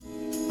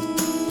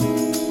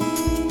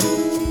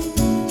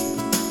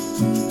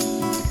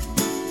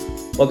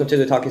Welcome to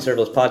the Talking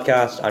Serverless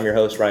podcast. I'm your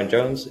host, Ryan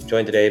Jones,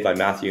 joined today by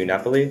Matthew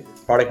Napoli,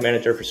 product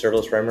manager for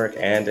Serverless Framework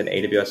and an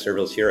AWS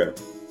Serverless hero.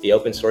 He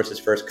open sourced his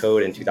first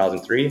code in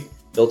 2003,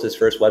 built his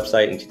first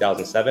website in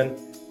 2007,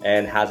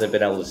 and hasn't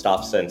been able to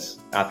stop since.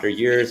 After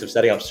years of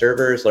setting up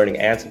servers, learning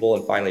Ansible,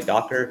 and finally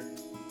Docker,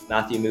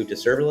 Matthew moved to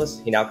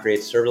serverless. He now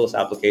creates serverless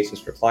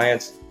applications for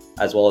clients,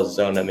 as well as his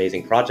own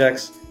amazing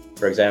projects.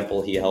 For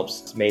example, he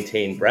helps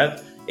maintain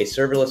Brev, a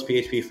serverless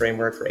PHP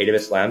framework for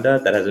AWS Lambda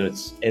that has been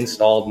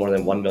installed more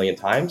than 1 million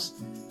times.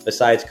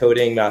 Besides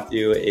coding,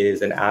 Matthew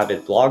is an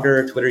avid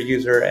blogger, Twitter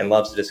user, and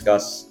loves to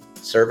discuss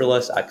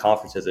serverless at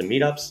conferences and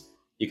meetups.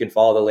 You can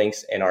follow the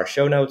links in our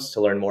show notes to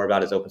learn more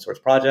about his open source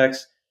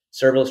projects,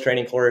 serverless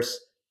training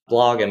course,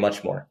 blog, and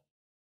much more.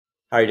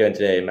 How are you doing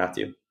today,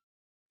 Matthew?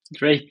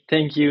 Great,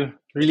 thank you.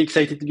 Really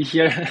excited to be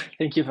here.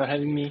 Thank you for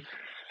having me.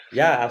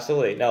 Yeah,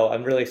 absolutely. No,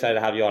 I'm really excited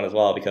to have you on as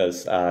well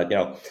because,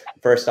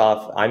 first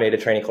off, I made a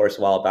training course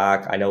a while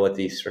back. I know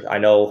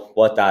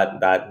what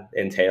that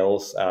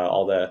entails,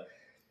 all the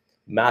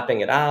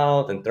mapping it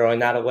out and throwing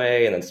that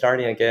away and then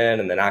starting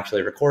again and then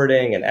actually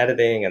recording and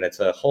editing. And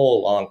it's a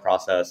whole long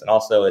process. And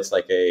also it's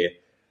like a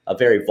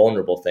very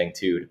vulnerable thing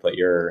too, to put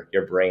your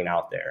brain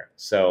out there.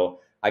 So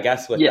I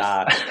guess with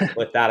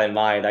that in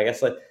mind, I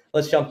guess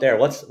let's jump there.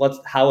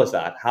 How was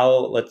that?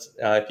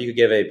 If you could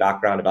give a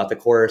background about the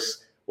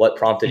course, what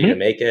prompted you to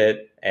make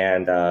it?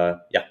 And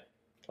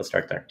let's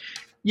start there.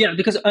 Yeah,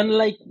 because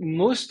unlike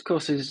most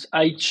courses,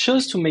 I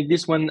chose to make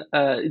this one.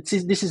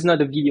 This is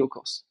not a video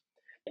course.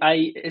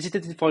 I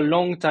hesitated for a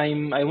long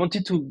time. I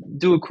wanted to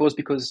do a course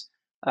because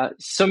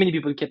so many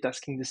people kept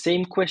asking the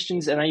same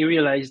questions. And I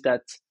realized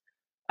that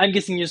I'm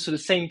getting used to the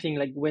same thing.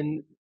 Like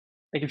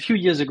a few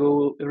years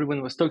ago,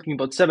 everyone was talking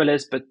about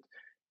serverless, but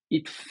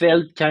it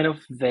felt kind of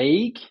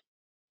vague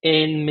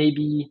and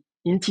maybe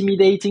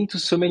intimidating to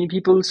so many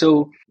people.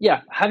 So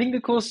yeah, having the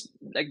course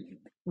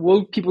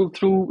walk people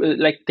through,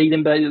 take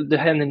them by the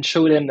hand and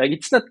show them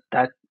it's not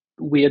that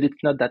weird,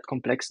 it's not that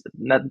complex,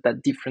 not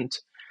that different.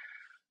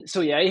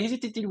 So yeah, I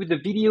hesitated with the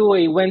video.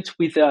 I went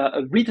with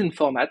a written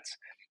format,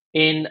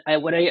 and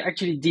what I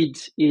actually did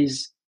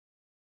is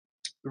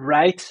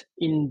write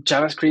in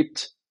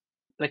JavaScript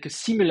like a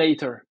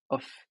simulator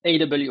of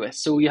AWS.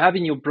 So you have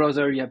in your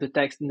browser, you have the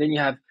text, and then you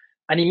have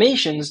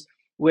animations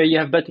where you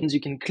have buttons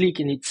you can click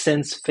and it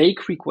sends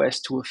fake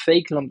requests to a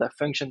fake Lambda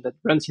function that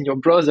runs in your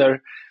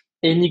browser.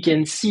 And you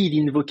can see the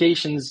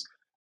invocations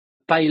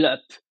pile up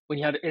when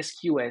you have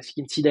SQS.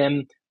 You can see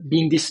them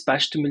being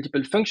dispatched to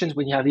multiple functions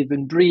when you have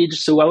Event Bridge.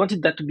 So I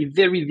wanted that to be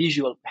very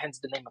visual, hence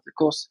the name of the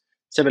course,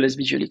 Serverless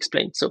Visually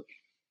Explained. So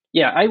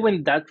yeah, I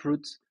went that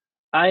route.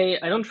 I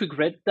don't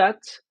regret that,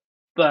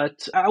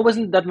 but I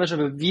wasn't that much of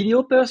a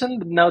video person.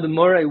 But now the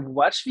more I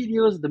watch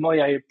videos, the more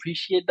I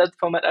appreciate that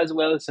format as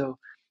well. So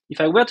if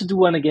I were to do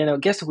one again, I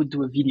guess I would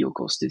do a video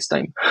course this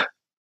time.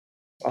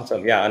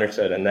 Awesome. Yeah,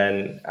 understood. And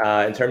then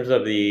in terms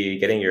of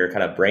getting your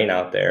kind of brain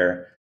out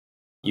there,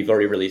 you've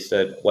already released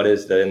it. What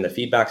is the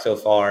feedback so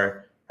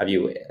far? Have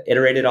you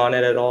iterated on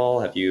it at all?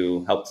 Have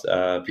you helped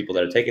people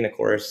that are taking the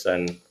course?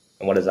 And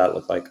what does that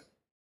look like?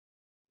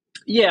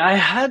 Yeah, I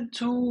had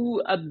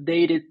to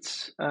update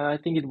it. I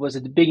think it was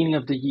at the beginning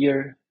of the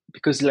year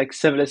because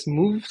serverless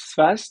moves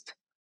fast,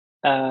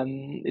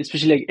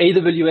 especially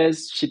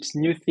AWS ships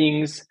new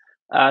things,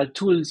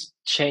 tools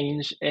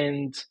change,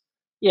 and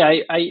yeah,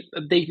 I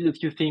updated a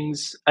few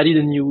things. I did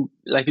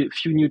a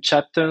few new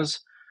chapters.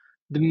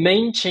 The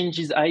main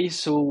changes I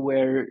saw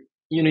were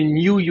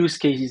new use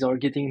cases are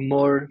getting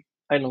more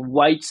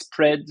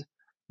widespread,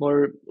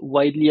 more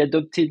widely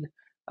adopted.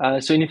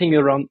 So anything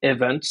around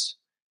events.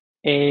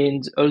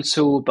 And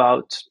also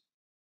about,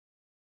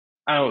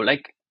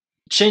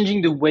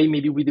 changing the way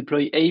maybe we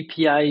deploy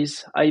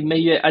APIs. At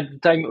the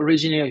time,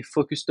 originally, I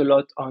focused a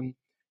lot on,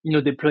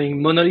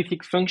 deploying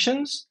monolithic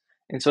functions.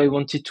 And so I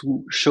wanted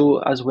to show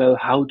as well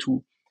how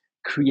to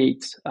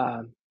create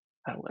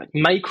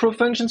micro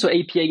functions, so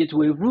API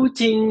gateway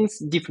routings,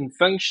 different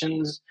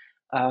functions,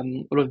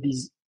 all of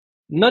these,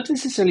 not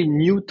necessarily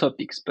new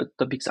topics, but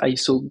topics I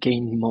saw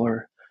gain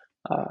more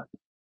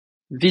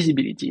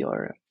visibility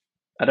or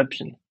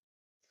adoption.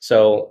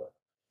 So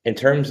in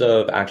terms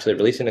of actually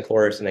releasing the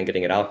course and then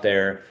getting it out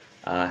there,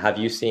 have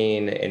you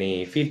seen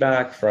any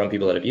feedback from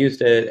people that have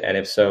used it? And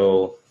if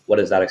so, what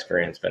has that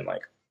experience been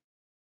like?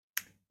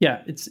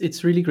 Yeah,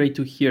 it's really great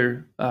to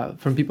hear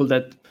from people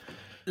that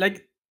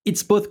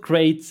it's both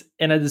great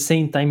and at the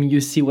same time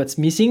you see what's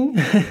missing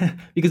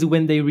because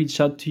when they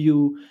reach out to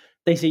you,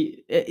 they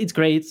say it's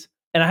great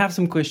and I have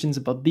some questions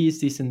about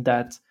this and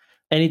that.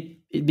 And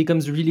it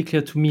becomes really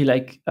clear to me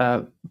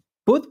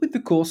both with the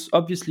course,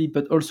 obviously,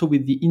 but also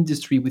with the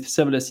industry, with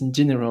serverless in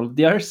general,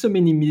 there are so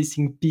many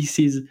missing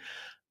pieces,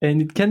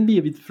 and it can be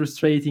a bit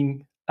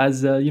frustrating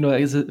as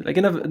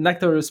an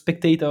actor or a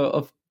spectator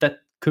of that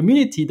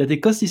community, that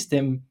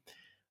ecosystem.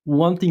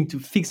 Wanting to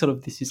fix all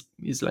of this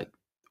is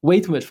way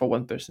too much for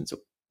one person. So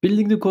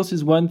building the course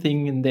is one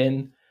thing, and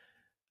then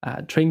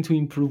trying to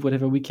improve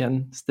whatever we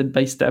can step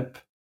by step.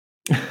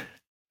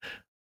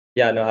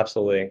 Yeah, no,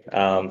 absolutely.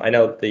 I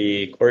know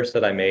the course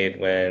that I made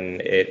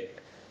when it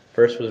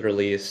first was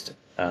released,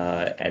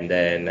 and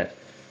then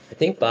I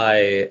think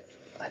I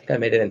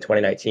made it in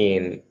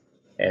 2019,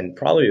 and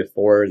probably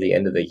before the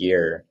end of the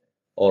year,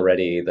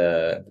 already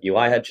the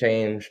UI had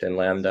changed in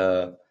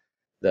Lambda.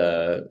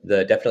 The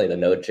definitely the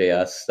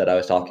Node.js that I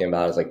was talking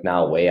about is like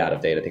now way out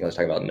of date. I think I was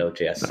talking about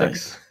Node.js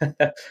 6.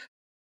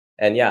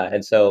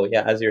 And so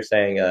as you're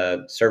saying,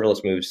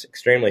 serverless moves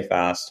extremely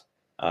fast.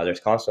 There's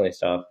constantly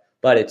stuff,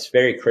 but it's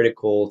very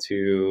critical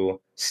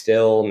to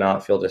still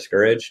not feel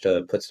discouraged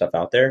to put stuff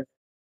out there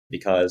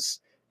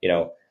because,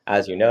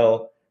 as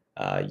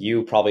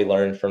you probably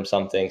learned from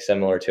something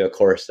similar to a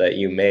course that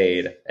you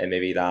made, and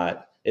maybe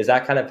that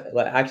kind of,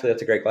 actually,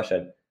 that's a great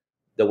question.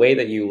 The way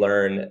that you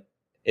learn,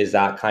 is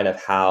that kind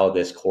of how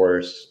this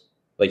course,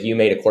 like you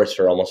made a course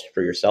almost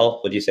for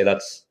yourself? Would you say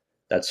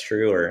that's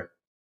true, or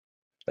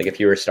like if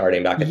you were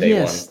starting back at day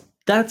one? Yes,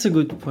 that's a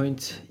good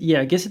point.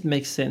 Yeah, I guess it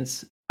makes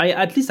sense.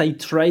 At least I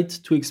tried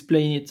to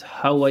explain it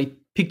how I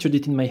pictured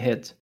it in my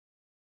head.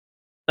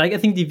 Like, I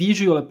think the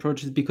visual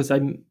approach is because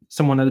I'm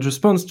someone that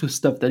responds to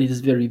stuff that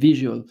is very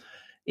visual,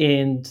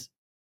 and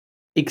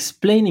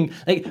explaining,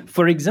 like,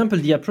 for example,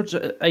 the approach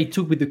I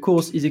took with the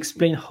course is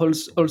explain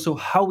also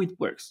how it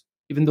works.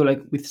 Even though,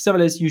 like, with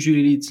serverless,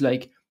 usually it's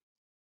like,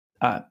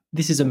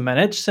 this is a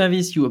managed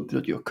service, you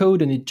upload your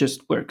code and it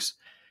just works.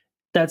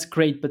 That's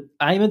great, but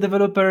I'm a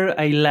developer.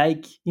 I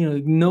like,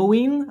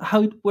 knowing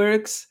how it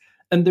works,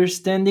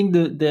 understanding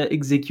the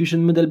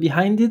execution model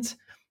behind it,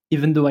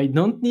 even though I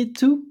don't need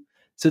to.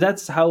 So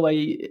that's how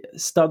I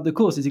start the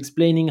course, is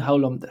explaining how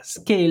Lambda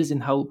scales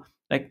and how,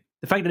 like,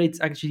 the fact that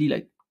it's actually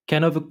like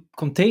kind of a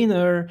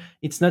container,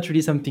 it's not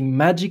really something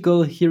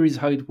magical. Here is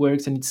how it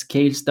works, and it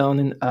scales down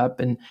and up,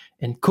 and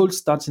cold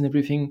starts and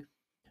everything.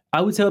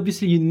 I would say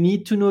obviously you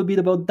need to know a bit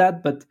about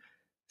that, but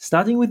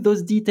starting with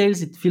those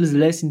details, it feels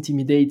less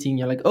intimidating.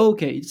 You're like, oh,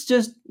 okay, it's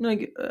just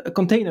like a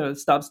container that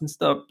starts and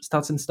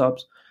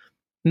stops.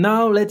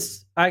 Now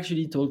let's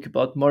actually talk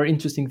about more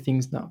interesting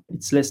things now.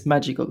 It's less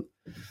magical.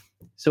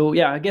 So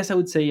yeah, I guess I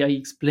would say I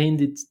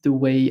explained it the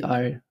way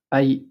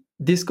I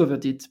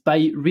discovered it,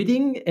 by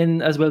reading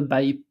and as well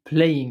by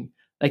playing.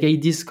 Like, I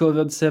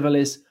discovered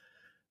serverless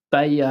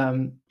by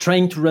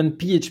trying to run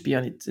PHP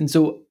on it. And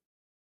so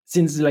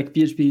since like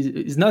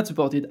PHP is not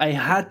supported, I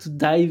had to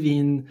dive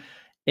in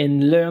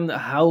and learn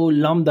how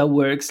Lambda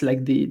works,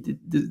 like the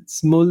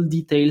small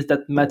details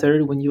that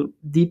matter when you're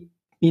deep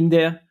in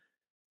there.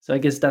 So I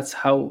guess that's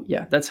how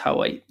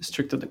I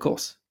structured the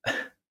course.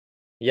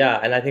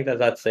 Yeah, and I think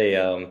that's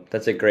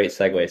a great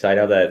segue. So I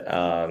know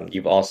that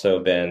you've also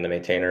been the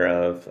maintainer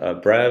of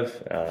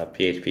Brev,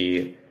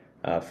 PHP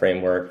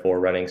framework for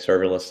running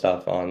serverless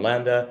stuff on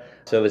Lambda.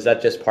 So is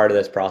that just part of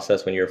this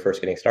process when you were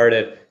first getting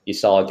started? You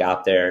saw a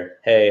gap there.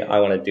 Hey, I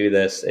want to do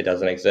this. It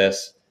doesn't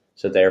exist.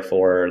 So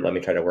therefore, let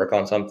me try to work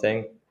on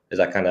something. Is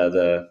that kind of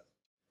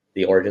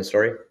the origin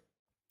story?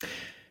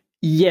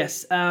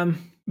 Yes.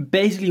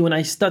 Basically, when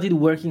I started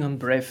working on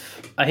Brev,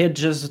 I had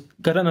just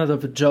gotten out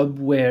of a job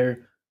where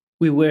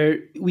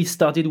we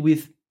started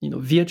with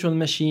virtual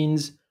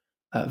machines,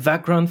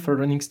 Vagrant for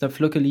running stuff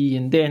locally,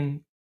 and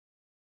then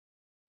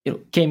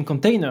came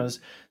containers.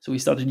 So we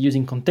started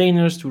using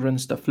containers to run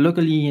stuff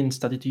locally and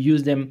started to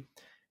use them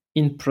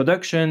in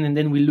production. And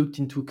then we looked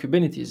into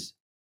Kubernetes.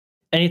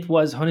 And it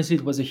was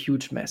a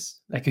huge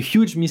mess, like a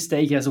huge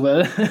mistake as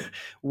well,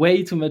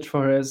 way too much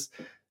for us.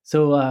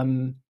 So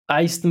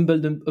I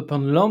stumbled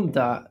upon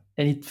Lambda,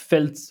 and it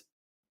felt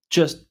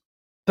just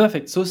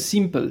perfect, so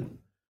simple.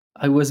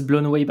 I was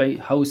blown away by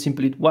how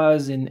simple it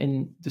was,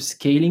 and the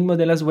scaling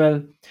model as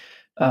well.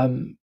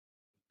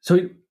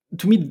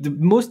 To me, the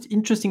most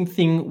interesting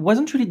thing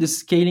wasn't really the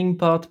scaling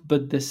part,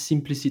 but the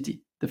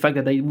simplicity. The fact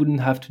that I wouldn't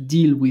have to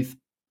deal with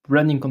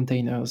running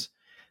containers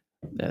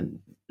and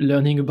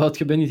learning about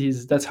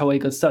Kubernetes. That's how I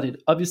got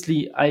started.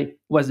 Obviously, I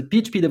was a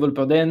PHP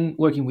developer then,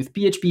 working with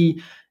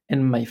PHP,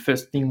 and my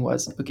first thing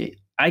was, okay,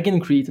 I can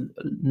create a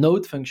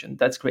node function.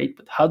 That's great,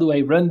 but how do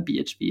I run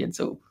PHP? And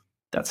so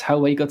that's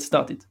how I got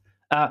started.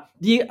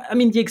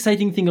 The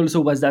exciting thing also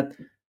was that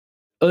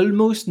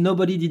almost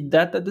nobody did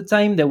that at the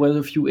time. There were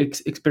a few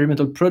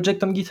experimental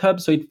projects on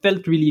GitHub, so it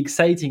felt really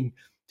exciting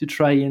to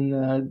try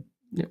and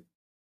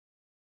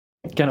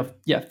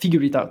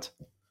figure it out.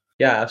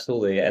 Yeah,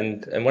 absolutely.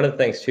 And one of the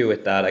things too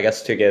with that, I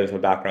guess, to give a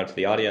background to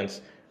the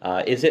audience,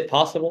 is it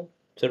possible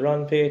to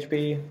run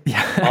PHP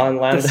on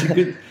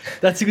Lambda?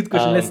 That's a good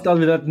question. Let's start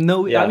with that.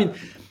 No, yeah. I mean,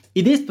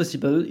 it is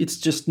possible. It's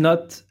just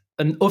not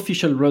an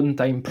official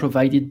runtime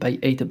provided by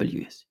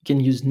AWS. You can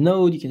use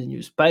Node, you can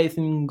use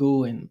Python,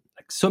 Go, and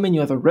like so many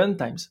other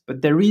runtimes,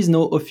 but there is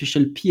no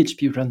official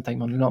PHP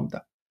runtime on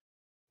Lambda.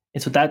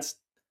 And so that's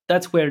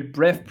where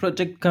Brev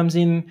project comes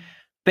in.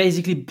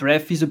 Basically,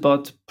 Brev is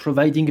about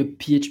providing a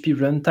PHP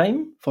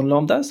runtime for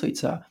Lambda. So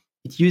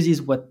it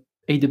uses what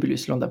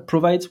AWS Lambda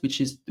provides, which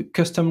is the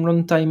custom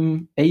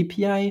runtime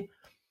API,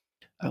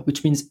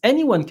 which means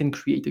anyone can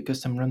create a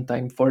custom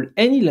runtime for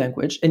any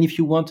language. And if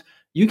you want,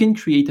 you can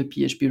create a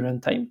PHP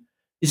runtime.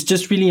 It's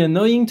just really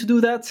annoying to do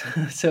that.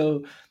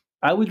 So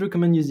I would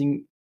recommend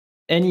using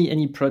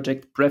any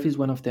project. Brev is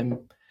one of them.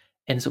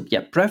 And so,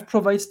 Brev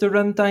provides the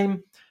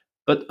runtime.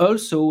 But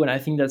also, and I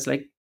think that's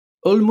like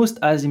almost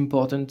as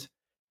important,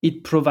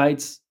 it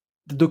provides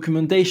the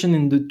documentation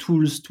and the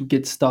tools to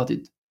get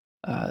started.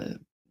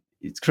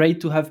 It's great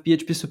to have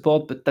PHP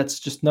support, but that's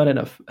just not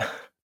enough.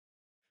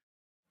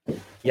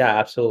 Yeah,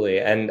 absolutely.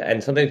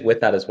 And something with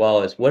that as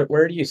well is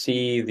where do you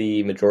see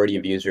the majority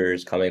of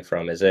users coming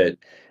from? Is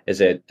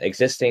it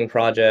existing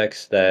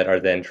projects that are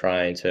then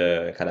trying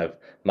to kind of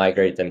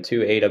migrate them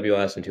to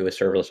AWS into a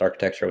serverless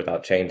architecture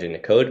without changing the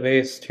code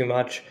base too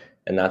much,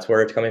 and that's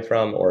where it's coming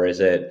from? Or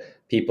is it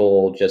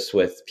people just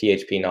with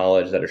PHP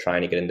knowledge that are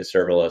trying to get into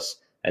serverless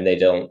and they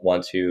don't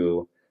want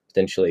to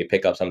potentially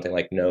pick up something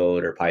like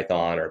Node or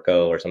Python or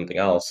Go or something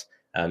else,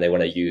 and they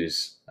want to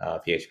use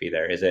PHP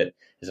there? Is it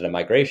a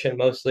migration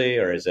mostly,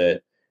 or is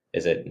it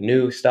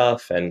new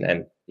stuff?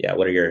 And yeah,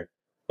 what have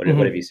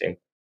Mhm. you seen?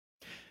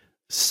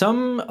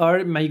 Some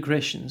are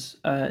migrations,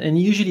 and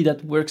usually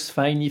that works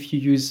fine if you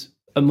use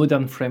a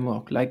modern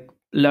framework like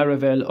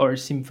Laravel or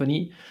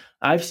Symfony.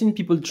 I've seen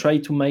people try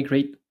to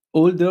migrate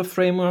older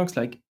frameworks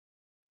like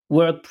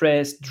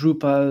WordPress,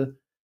 Drupal,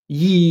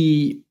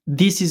 Yi.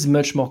 This is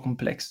much more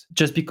complex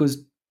just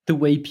because the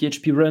way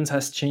PHP runs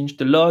has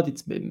changed a lot.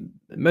 It's been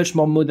a much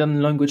more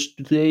modern language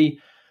today.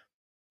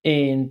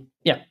 And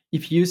yeah,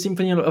 if you use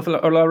Symfony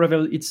or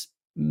Laravel, it's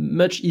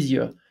much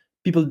easier.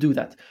 People do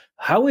that.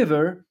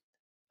 However,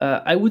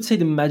 I would say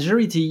the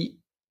majority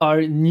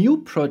are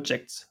new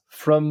projects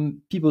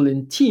from people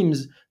in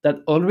teams that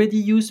already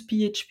use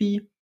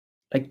PHP.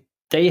 Like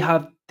they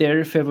have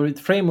their favorite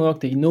framework,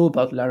 they know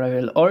about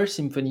Laravel or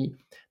Symfony.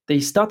 They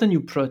start a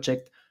new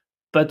project,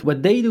 but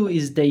what they do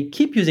is they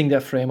keep using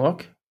their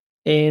framework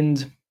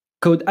and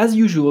code as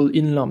usual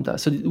in Lambda.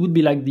 So it would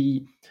be like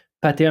the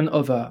pattern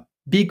of a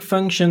big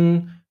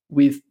function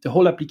with the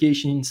whole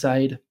application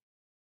inside.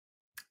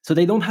 So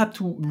they don't have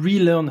to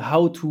relearn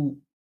how to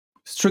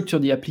structure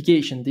the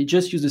application. They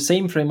just use the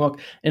same framework,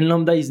 and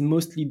Lambda is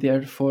mostly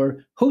there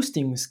for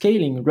hosting,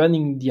 scaling,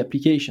 running the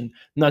application,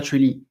 not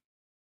really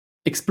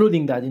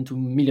exploding that into a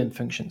million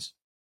functions.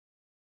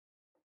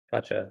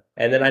 Gotcha.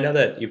 And then I know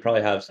that you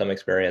probably have some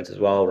experience as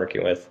well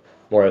working with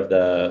more of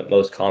the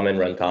most common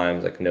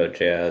runtimes like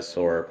Node.js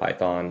or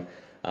Python.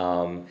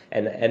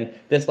 And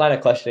this line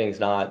of questioning is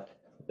not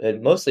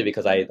mostly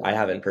because I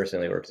haven't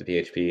personally worked with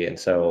PHP, and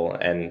so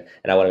and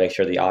I want to make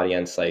sure the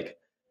audience like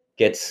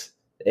gets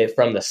it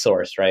from the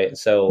source, right?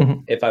 So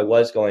Mhm. if I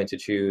was going to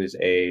choose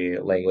a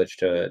language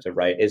to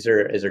write, is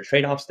there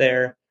trade-offs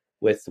there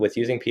with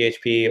using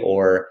PHP,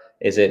 or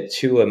is it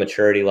to a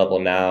maturity level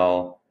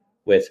now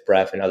with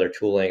Bref and other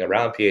tooling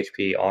around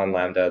PHP on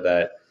Lambda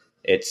that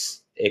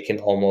it can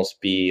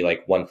almost be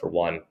like one for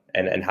one?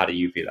 And how do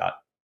you view that?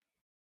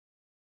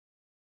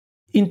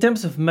 In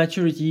terms of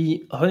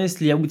maturity,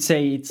 honestly, I would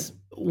say it's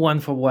one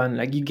for one.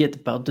 Like you get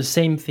about the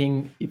same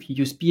thing if you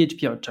use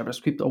PHP or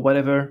JavaScript or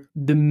whatever.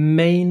 The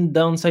main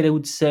downside, I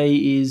would say,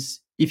 is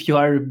if you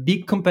are a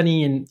big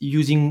company and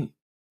using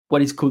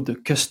what is called the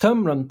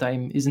custom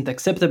runtime isn't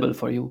acceptable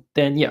for you,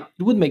 then yeah,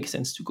 it would make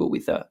sense to go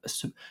with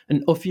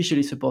an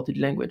officially supported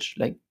language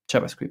like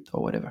JavaScript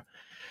or whatever.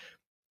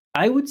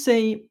 I would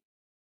say,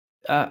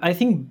 I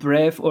think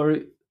Brave or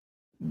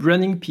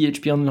running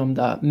PHP on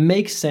Lambda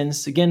makes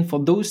sense again for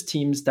those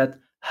teams that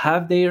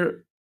have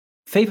their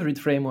favorite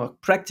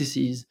framework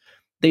practices.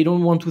 They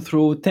don't want to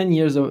throw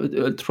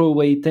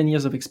away 10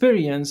 years of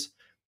experience,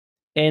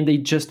 and they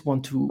just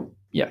want to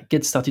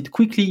get started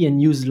quickly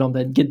and use Lambda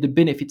and get the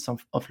benefits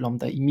of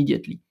Lambda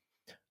immediately.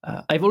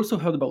 I've also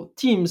heard about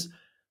teams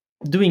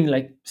doing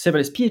like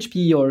serverless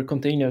PHP or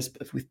containers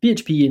with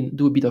PHP and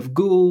do a bit of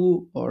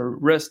Go or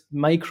Rust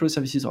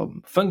microservices or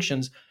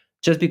functions,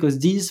 just because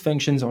these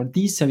functions or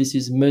these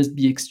services must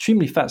be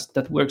extremely fast.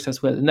 That works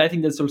as well. And I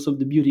think that's also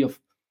the beauty of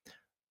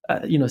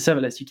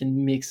serverless. You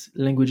can mix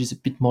languages a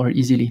bit more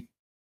easily.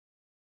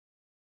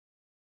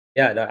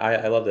 Yeah, no,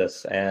 I love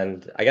this.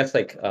 And I guess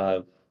like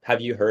have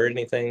you heard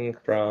anything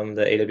from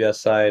the AWS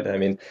side? I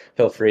mean,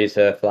 feel free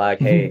to flag,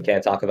 hey, Mhm.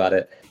 can't talk about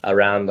it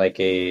around like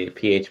a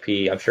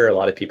PHP. I'm sure a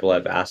lot of people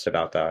have asked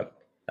about that.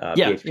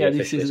 PHP Yeah, this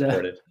officially is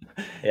supported.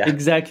 Yeah.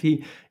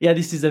 exactly. Yeah,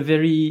 this is a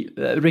very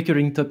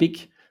recurring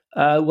topic.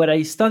 What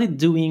I started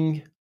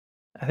doing,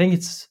 I think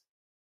it's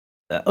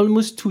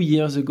almost 2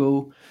 years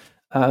ago,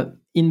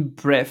 in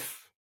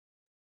Bref,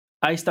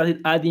 I started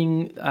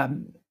adding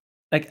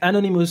like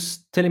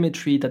anonymous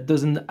telemetry that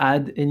doesn't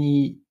add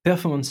any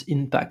performance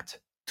impact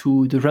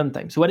to the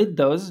runtime. So what it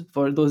does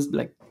for those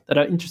like that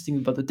are interested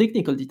about the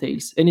technical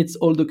details, and it's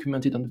all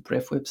documented on the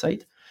Bref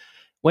website.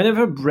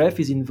 Whenever Bref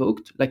is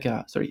invoked, like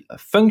a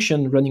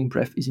function running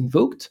Bref is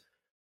invoked,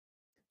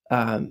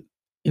 in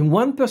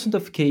 1%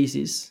 of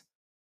cases,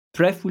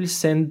 Bref will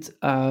send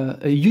a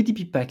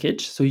UDP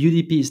package. So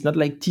UDP is not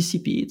like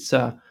TCP. It's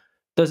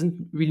doesn't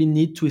really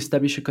need to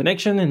establish a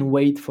connection and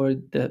wait for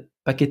the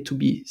packet to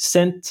be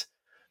sent.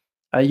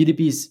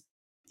 UDP is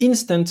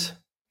instant.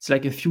 It's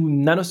like a few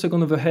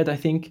nanoseconds overhead, I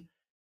think.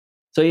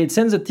 So it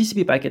sends a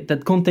TCP packet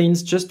that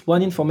contains just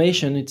one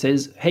information. It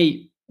says,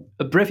 hey,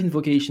 a Bref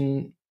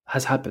invocation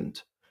has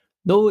happened.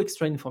 No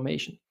extra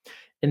information.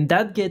 And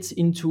that gets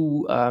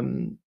into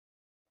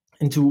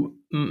into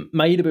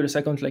my AWS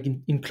account, like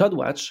in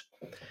CloudWatch.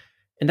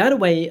 And that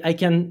way I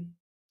can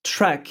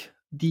track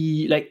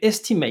the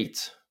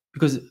estimate,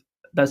 because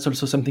that's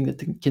also something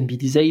that can be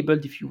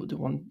disabled if you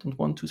don't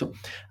want to. So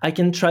I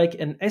can track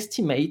and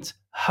estimate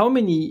how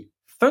many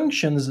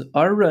functions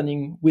are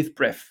running with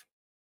Bref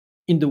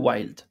in the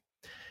wild.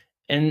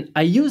 And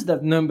I use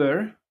that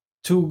number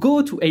to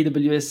go to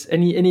AWS,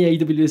 any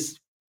AWS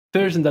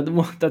person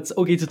that's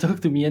okay to talk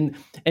to me,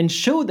 and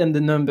show them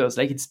the numbers.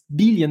 Like it's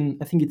billion,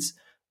 I think it's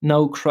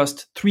now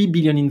crossed 3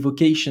 billion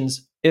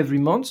invocations every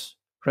month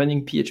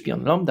running PHP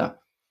on Lambda.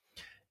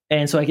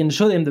 And so I can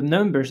show them the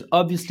numbers.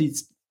 Obviously,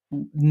 it's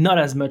not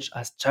as much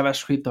as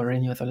JavaScript or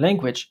any other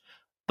language,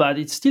 but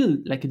it's still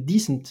like a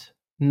decent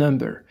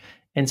number.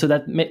 And so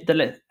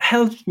that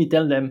helps me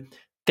tell them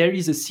there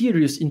is a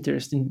serious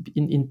interest in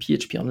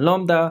PHP on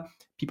Lambda.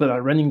 People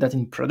are running that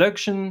in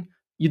production.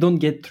 You don't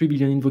get 3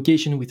 billion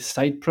invocation with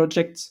side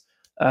projects.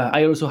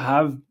 I also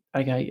have,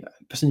 I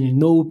personally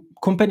know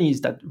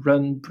companies that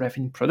run Bref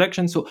in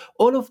production. So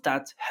all of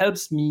that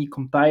helps me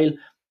compile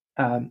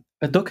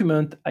a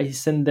document. I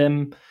send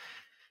them.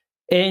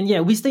 And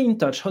yeah, we stay in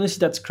touch. Honestly,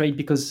 that's great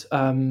because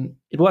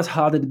it was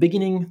hard at the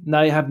beginning.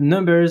 Now I have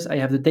numbers, I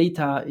have the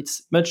data.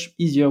 It's much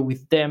easier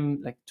with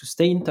them, like to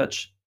stay in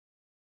touch,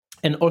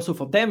 and also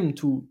for them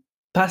to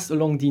pass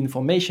along the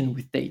information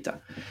with data.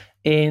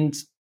 And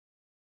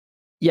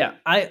yeah,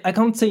 I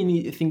can't say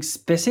anything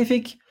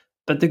specific,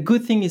 but the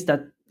good thing is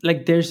that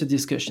like there's a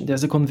discussion,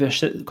 there's a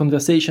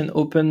conversation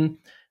open.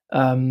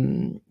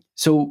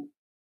 So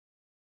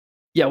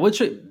yeah,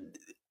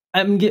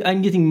 I'm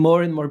getting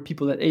more and more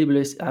people at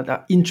AWS that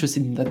are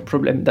interested in that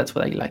problem. That's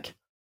what I like.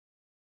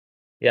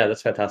 Yeah,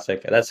 that's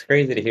fantastic. That's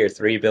crazy to hear.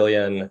 3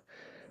 billion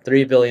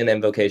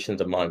invocations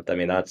a month. I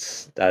mean,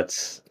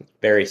 that's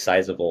very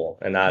sizable,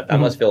 and that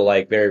must feel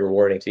like very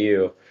rewarding to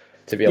you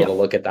to be able to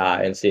look at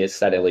that and see it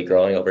steadily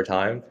growing over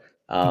time.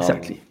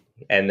 Exactly.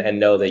 And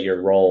know that your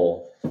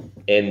role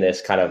in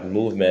this kind of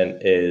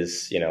movement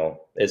is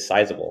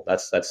sizable.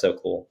 That's so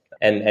cool.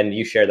 And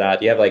you share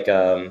that. You have like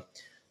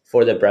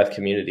for the Bref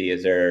community,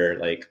 is there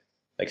like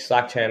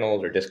Slack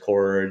channels or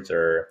Discords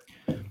or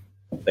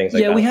things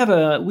like that?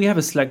 Yeah, we have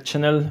a Slack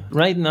channel.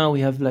 Right now we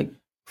have like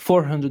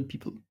 400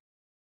 people.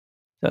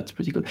 That's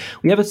pretty cool.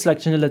 We have a Slack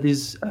channel that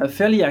is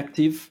fairly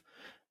active.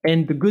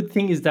 And the good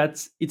thing is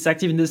that it's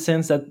active in the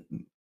sense that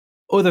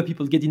other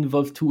people get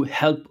involved to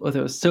help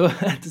others. So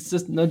it's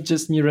just not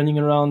just me running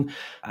around.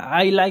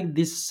 I like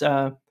this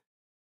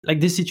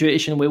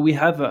situation where we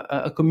have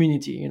a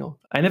community.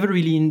 I never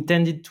really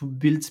intended to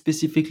build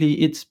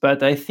specifically it,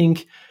 but I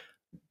think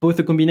both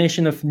a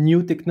combination of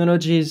new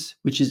technologies,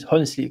 which is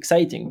honestly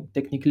exciting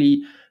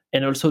technically,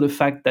 and also the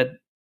fact that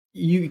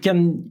you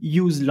can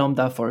use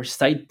Lambda for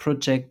side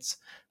projects,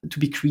 to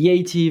be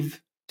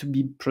creative, to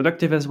be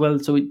productive as well.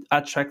 So it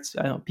attracts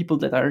people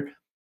that are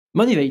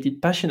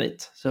motivated,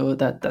 passionate. So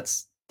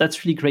that's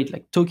really great,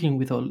 like talking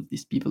with all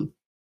these people.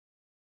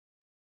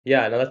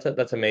 Yeah, no,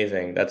 that's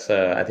amazing. That's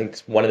I think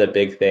one of the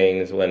big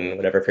things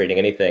whenever creating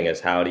anything is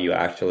how do you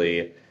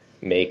actually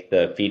make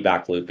the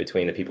feedback loop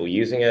between the people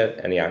using it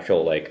and the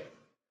actual like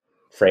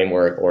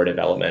framework or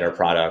development or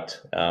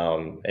product.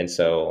 And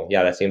so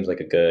yeah, that seems like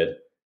a good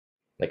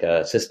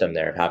a system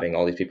there of having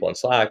all these people in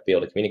Slack be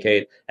able to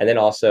communicate. And then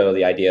also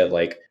the idea of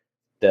like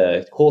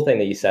the cool thing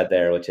that you said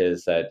there, which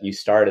is that you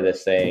started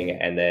this thing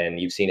and then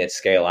you've seen it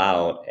scale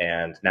out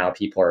and now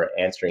people are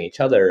answering each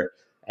other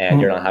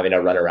and you're not having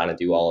to run around and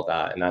do all of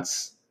that. And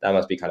that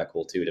must be kind of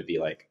cool too, to be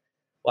like,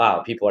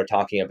 wow, people are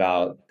talking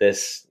about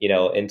this,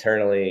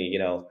 internally,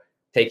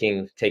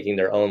 taking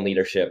their own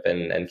leadership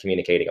and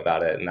communicating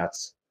about it. And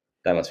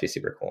that must be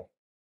super cool.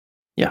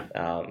 Yeah.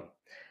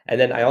 And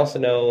then I also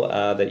know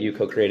that you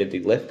co-created the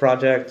Lift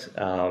project.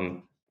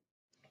 Can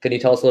you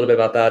tell us a little bit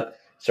about that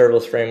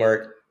serverless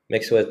framework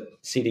mixed with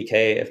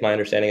CDK, if my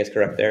understanding is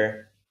correct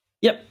there?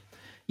 Yep.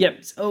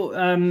 So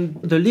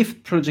the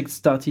Lift project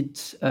started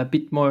a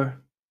bit more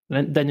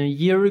than a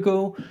year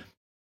ago.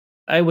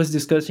 I was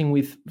discussing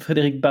with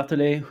Frédéric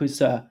Barthelet, who's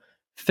a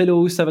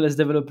fellow serverless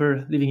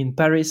developer living in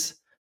Paris,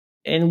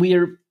 and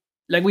we're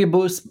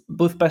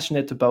both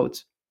passionate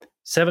about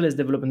serverless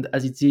development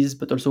as it is,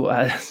 but also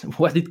as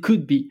what it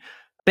could be.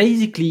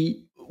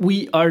 Basically,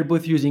 we are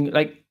both using,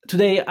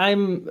 today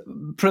I'm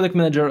product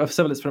manager of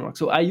Serverless Framework.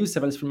 So I use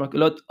Serverless Framework a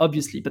lot,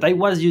 obviously, but I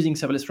was using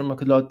Serverless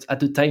Framework a lot at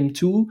the time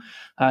too.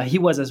 He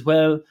was as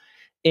well.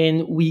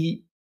 And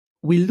we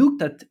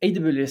looked at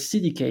AWS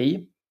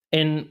CDK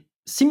and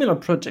similar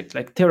projects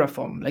like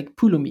Terraform, like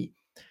Pulumi.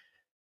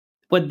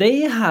 What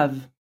they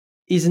have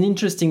is an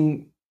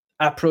interesting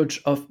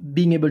approach of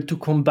being able to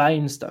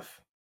combine stuff,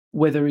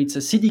 whether it's a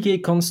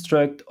CDK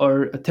construct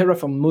or a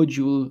Terraform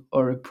module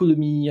or a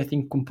Pulumi, I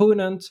think,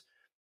 component.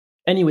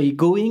 Anyway,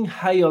 going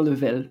higher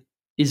level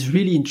is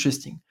really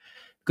interesting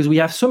because we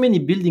have so many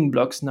building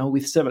blocks now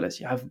with serverless.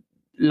 You have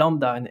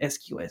Lambda and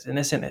SQS and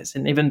SNS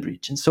and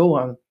EventBridge and so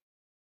on.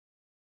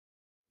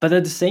 But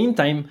at the same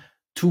time,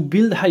 to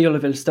build higher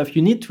level stuff,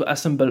 you need to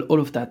assemble all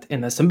of that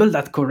and assemble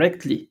that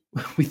correctly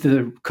with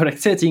the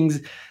correct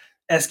settings.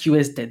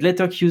 SQS dead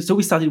letter queues. So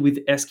we started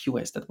with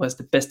SQS. That was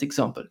the best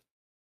example.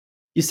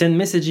 You send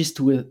messages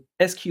to a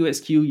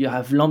SQS queue. You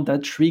have Lambda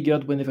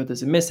triggered whenever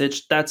there's a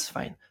message. That's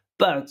fine.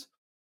 But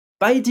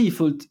by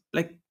default,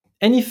 like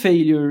any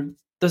failure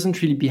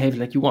doesn't really behave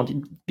like you want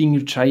it being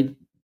retried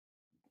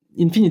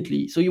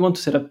infinitely. So you want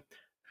to set up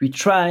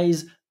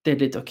retries,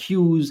 dead letter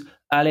queues,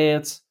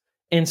 alerts,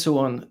 and so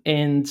on.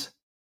 And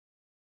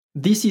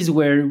this is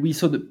where we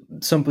saw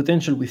some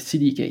potential with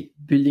CDK,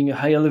 building a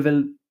higher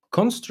level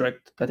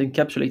construct that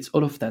encapsulates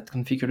all of that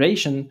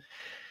configuration,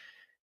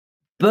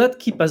 but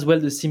keep as well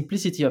the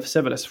simplicity of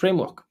serverless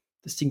framework,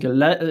 the single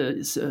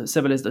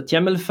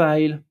serverless.yaml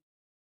file,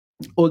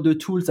 all the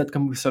tools that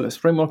come with serverless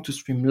framework to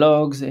stream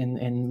logs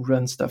and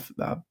run stuff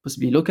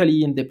possibly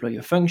locally and deploy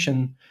a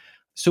function.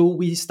 So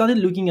we started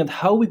looking at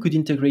how we could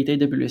integrate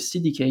AWS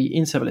CDK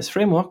in serverless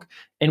framework,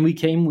 and we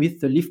came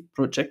with the Lift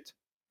project,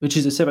 which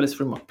is a serverless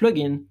framework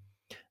plugin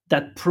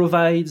that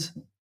provides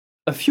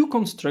a few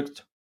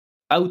constructs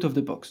out of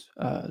the box,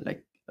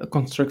 like a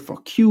construct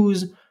for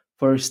queues,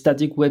 for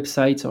static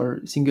websites or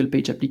single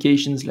page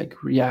applications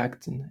like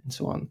React and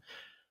so on.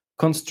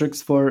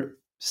 Constructs for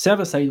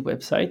server-side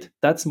website,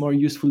 that's more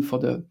useful for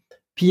the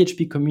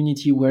PHP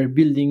community where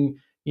building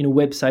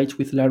websites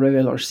with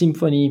Laravel or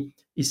Symfony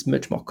is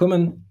much more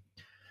common.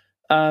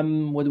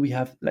 What do we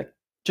have? Like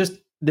just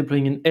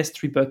deploying an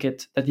S3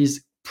 bucket that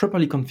is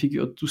properly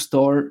configured to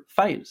store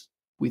files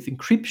with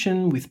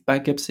encryption, with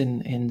backups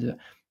and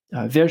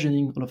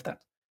versioning, all of that.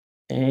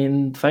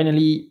 And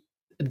finally,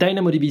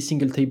 DynamoDB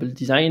single table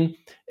design.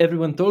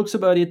 Everyone talks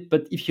about it,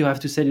 but if you have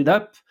to set it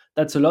up,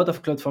 that's a lot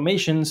of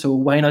CloudFormation. So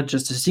why not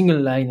just a single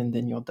line and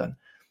then you're done?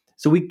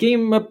 So we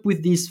came up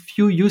with these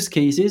few use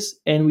cases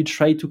and we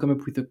tried to come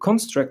up with a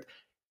construct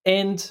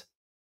and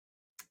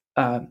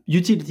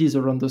utilities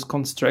around those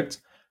constructs,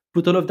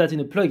 put all of that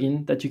in a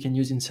plugin that you can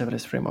use in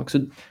serverless framework.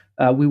 So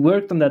we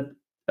worked on that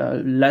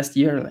last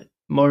year, like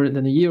more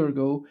than a year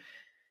ago,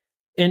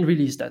 and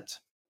released that.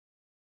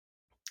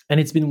 And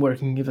it's been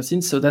working ever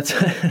since. So that's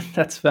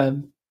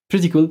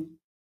pretty cool.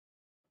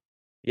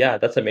 Yeah,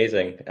 that's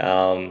amazing.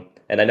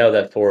 And I know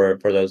that for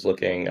those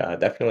looking,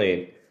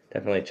 definitely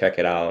check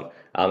it out.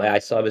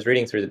 I was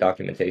reading through the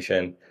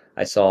documentation.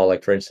 I saw,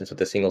 like, for instance, with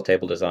the single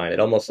table design,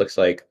 it almost looks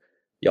like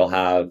you'll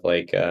have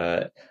like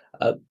a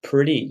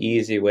pretty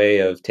easy way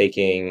of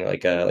taking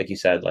like you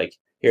said, like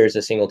here's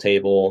a single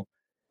table.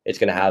 It's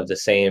going to have the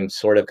same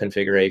sort of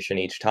configuration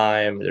each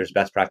time. There's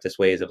best practice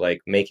ways of like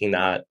making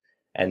that.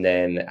 And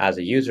then as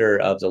a user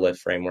of the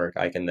Lift framework,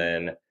 I can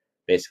then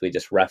basically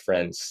just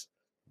reference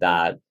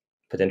that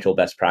potential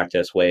best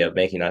practice way of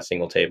making that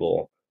single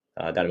table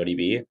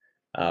DynamoDB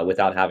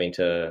without having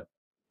to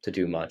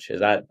do much. Is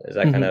that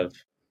kind of,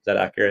 is that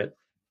accurate?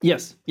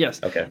 Yes.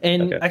 Okay.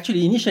 And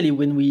actually, initially,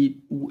 when we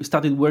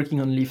started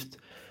working on Lift,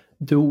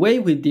 the way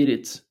we did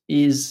it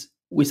is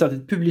we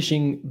started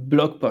publishing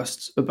blog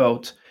posts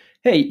about,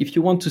 hey, if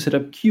you want to set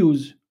up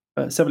queues,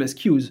 serverless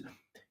queues,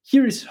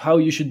 here is how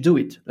you should do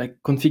it. Like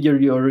configure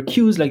your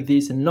queues like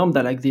this and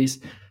Lambda like this.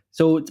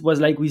 So it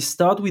was like we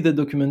start with the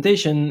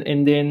documentation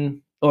and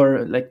then,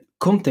 or like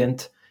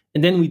content,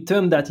 and then we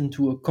turn that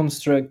into a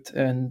construct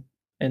and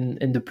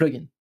the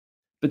plugin.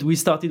 But we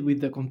started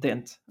with the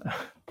content.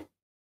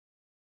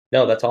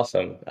 No, that's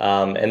awesome.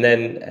 And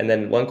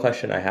then one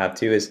question I have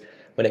too is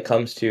when it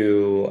comes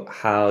to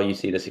how you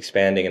see this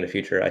expanding in the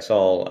future. I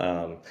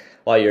saw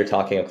while you're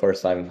talking, of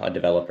course, I'm a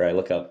developer. I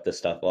look up this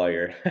stuff while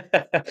you're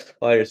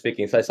while you're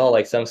speaking. So I saw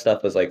like some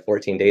stuff was like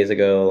 14 days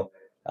ago.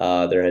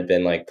 There had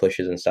been like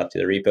pushes and stuff to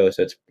the repo,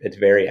 so it's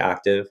very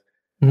active,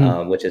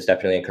 which is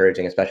definitely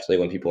encouraging, especially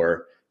when people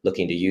are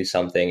looking to use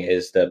something.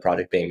 Is the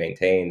project being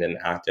maintained and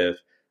active,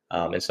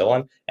 and so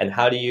on? And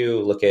how do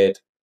you look at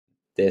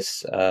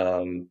this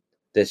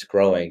this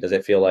growing? Does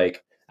it feel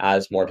like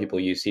as more people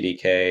use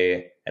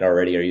CDK and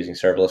already are using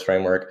serverless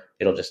framework,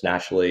 it'll just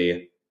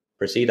naturally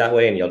proceed that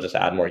way and you'll just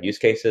add more use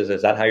cases?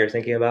 Is that how you're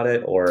thinking about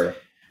it? Or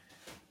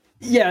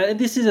yeah,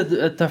 this is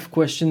a tough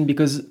question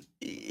because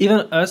even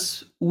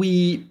us,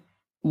 we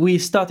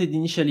started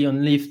initially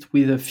on Lift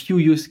with a few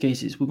use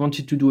cases. We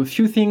wanted to do a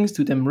few things,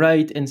 do them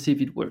right, and see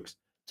if it works.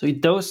 So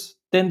it does.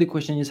 Then the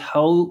question is,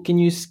 how can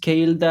you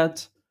scale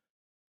that?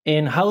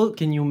 And how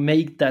can you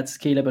make that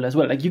scalable as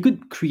well? Like you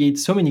could create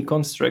so many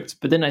constructs,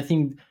 but then I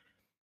think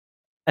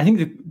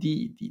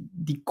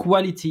the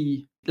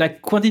quality,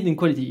 like quantity and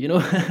quality,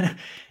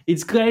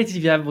 it's great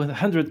if you have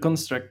 100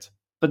 constructs,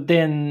 but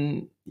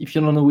then if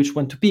you don't know which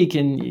one to pick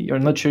and you're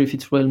not sure if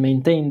it's well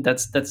maintained,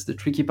 that's the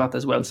tricky part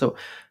as well. So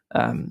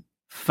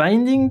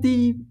finding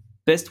the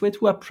best way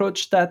to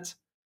approach that,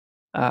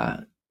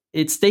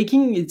 it's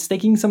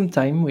taking some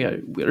time.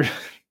 We're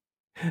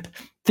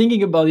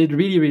thinking about it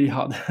really, really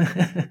hard.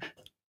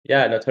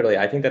 Yeah, no, totally.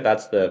 I think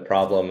that's the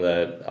problem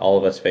that all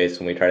of us face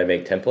when we try to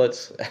make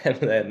templates. And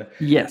then,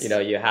 yes,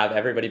 you have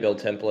everybody build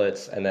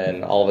templates, and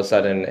then all of a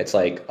sudden it's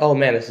like, oh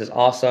man, this is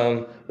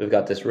awesome. We've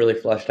got this really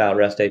fleshed out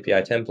REST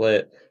API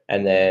template.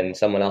 And then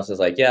someone else is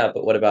like, yeah,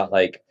 but what about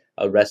like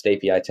a REST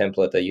API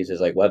template that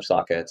uses like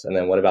WebSockets, and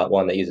then what about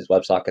one that uses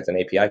WebSockets and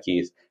API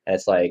keys? And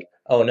it's like,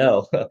 oh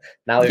no,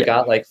 now we've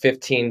got like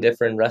 15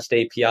 different REST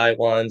API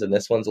ones, and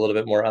this one's a little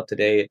bit more up to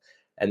date.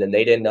 And then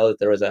they didn't know that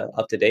there was an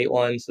up to date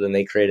one, so then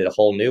they created a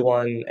whole new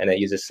one, and it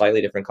uses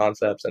slightly different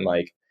concepts. And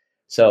like,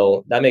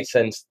 so that makes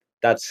sense.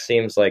 That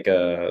seems like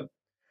a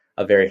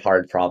very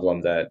hard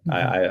problem that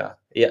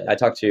I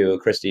talked to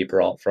Christy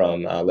Peralt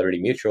from Liberty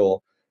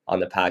Mutual on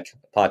the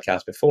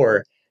podcast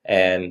before,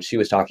 and she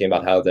was talking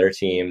about how their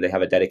team, they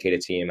have a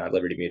dedicated team at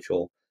Liberty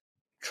Mutual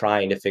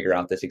trying to figure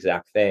out this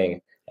exact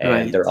thing,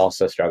 and they're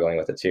also struggling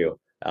with it too.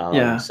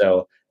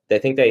 So they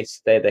think they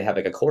have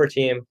like a core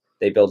team,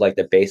 they build like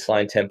the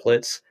baseline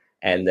templates,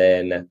 and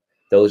then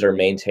those are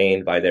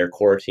maintained by their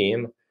core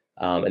team,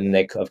 and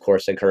they of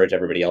course encourage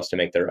everybody else to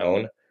make their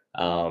own.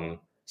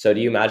 So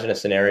do you imagine a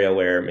scenario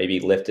where maybe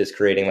Lyft is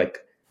creating like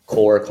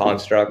core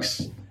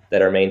constructs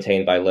that are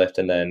maintained by Lyft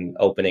and then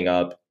opening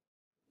up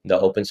the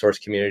open source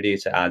community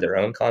to add their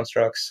own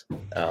constructs?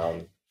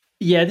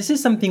 Yeah, this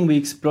is something we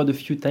explored a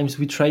few times.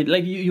 We tried,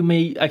 like you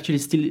may actually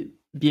still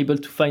be able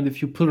to find a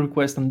few pull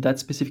requests on that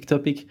specific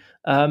topic.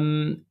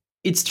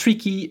 It's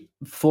tricky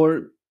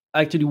for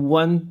actually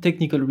one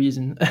technical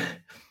reason.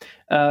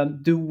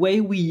 The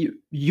way we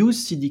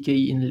use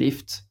CDK in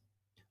Lyft,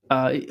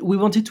 we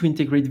wanted to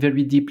integrate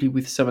very deeply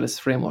with serverless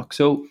framework.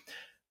 So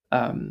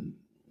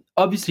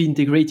obviously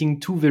integrating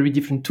two very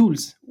different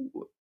tools,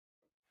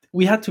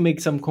 we had to make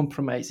some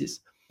compromises.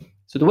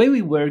 So the way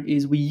we work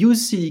is we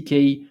use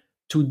CDK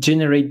to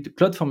generate the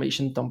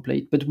CloudFormation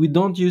template, but we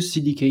don't use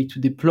CDK to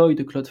deploy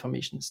the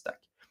CloudFormation stack.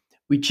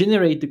 We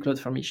generate the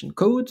CloudFormation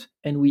code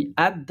and we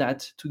add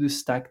that to the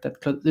stack that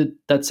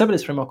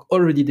serverless framework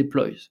already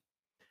deploys.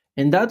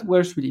 And that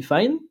works really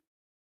fine.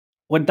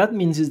 What that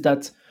means is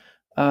that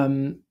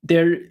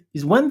there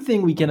is one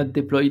thing we cannot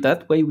deploy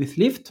that way with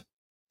Lyft,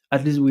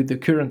 at least with the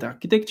current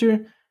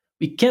architecture.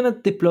 We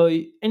cannot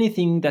deploy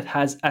anything that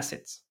has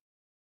assets.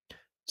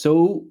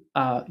 So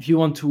if you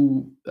want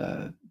to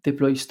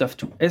deploy stuff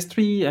to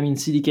S3, I mean,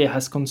 CDK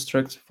has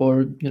constructs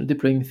for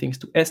deploying things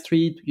to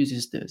S3. It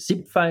uses the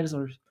zip files.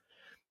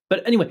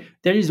 But anyway,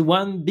 there is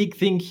one big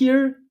thing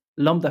here,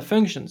 Lambda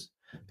functions.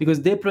 Because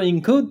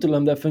deploying code to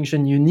Lambda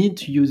function, you need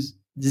to use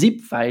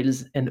zip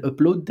files and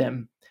upload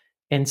them.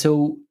 And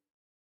so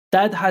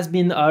that has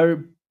been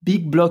our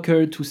big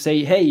blocker to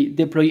say, hey,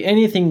 deploy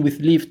anything with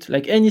Lyft,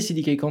 like any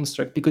CDK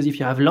construct, because if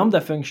you have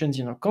Lambda functions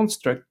in a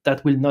construct,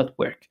 that will not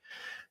work.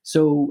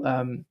 So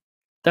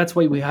that's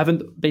why we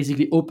haven't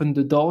basically opened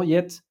the door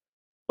yet.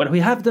 What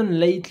we have done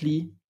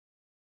lately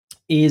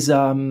is,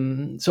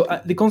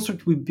 the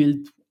construct we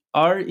built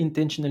are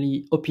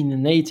intentionally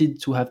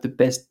opinionated to have the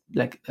best,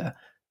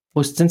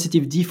 most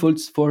sensitive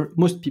defaults for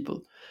most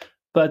people.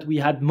 But we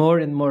had more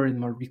and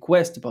more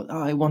requests about,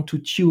 I want to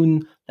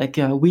tune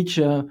which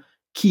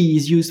key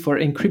is used for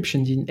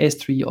encryption in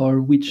S3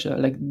 or which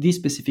this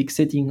specific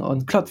setting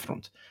on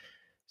CloudFront.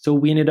 So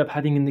we ended up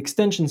having an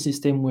extension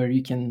system where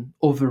you can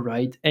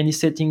override any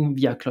setting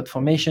via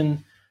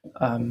CloudFormation.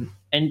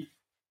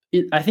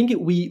 I think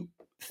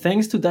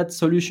thanks to that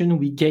solution,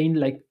 we gained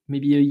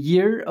maybe a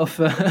year of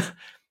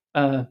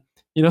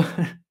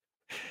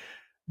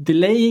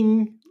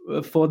delaying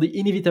for the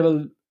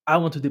inevitable. I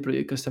want to deploy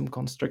a custom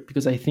construct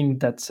because I think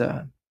that's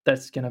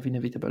kind of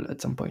inevitable at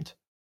some point.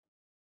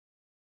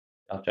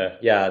 Gotcha.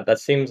 Yeah, that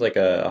seems like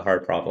a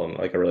hard problem,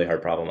 like a really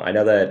hard problem. I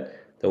know that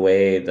the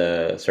way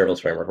the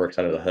serverless framework works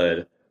under the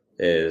hood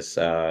is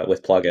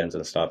with plugins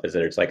and stuff, is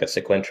that it's like a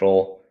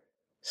sequential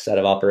set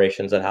of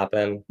operations that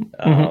happen.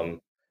 Mm-hmm.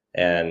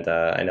 And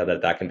I know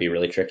that can be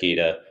really tricky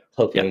to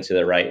hook into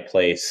the right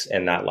place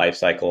in that life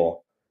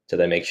cycle to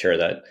then make sure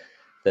that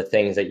the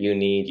things that you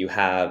need, you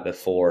have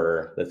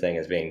before the thing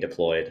is being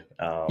deployed.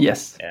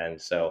 Yes.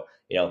 And so,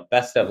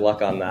 best of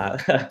luck on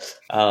that.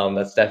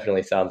 That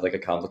definitely sounds like a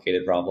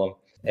complicated problem.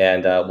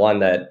 And one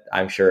that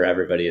I'm sure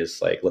everybody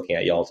is looking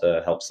at y'all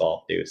to help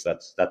solve too. So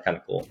that's kind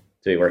of cool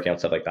to be working on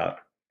stuff like that.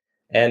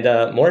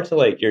 And more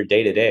to your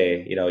day to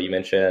day, you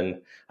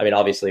mentioned,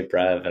 obviously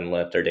Brev and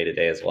Lyft are day to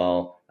day as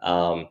well.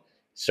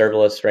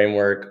 Serverless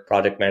framework,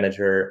 project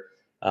manager,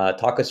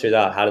 talk us through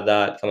that. How did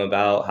that come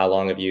about? How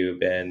long have you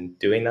been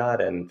doing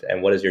that? And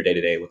what does your day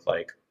to day look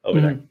like over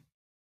there?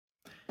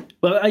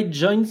 Well, I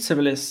joined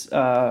serverless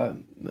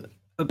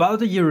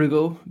about a year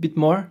ago, a bit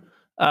more.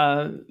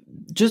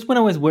 Just when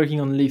I was working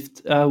on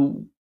Lyft,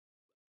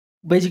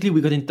 basically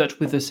we got in touch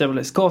with the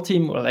serverless core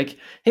team. We're like,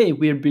 hey,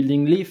 we're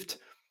building Lyft.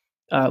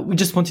 We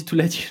just wanted to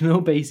let you know,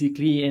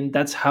 basically. And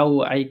that's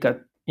how I got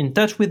in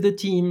touch with the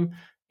team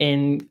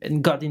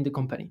and got in the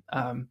company.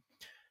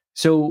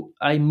 So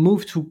I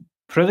moved to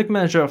product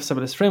manager of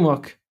serverless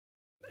framework,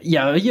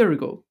 a year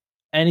ago.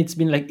 And it's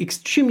been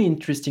extremely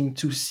interesting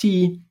to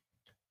see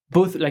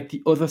both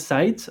the other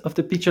side of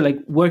the picture,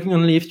 working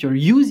on Lyft,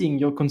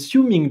 you're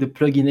consuming the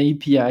plugin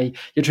API,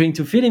 you're trying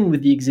to fit in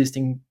with the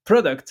existing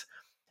product.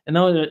 And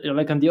now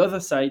you're on the other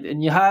side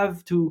and you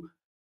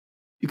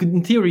could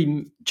in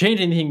theory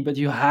change anything, but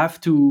you have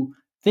to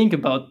think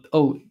about,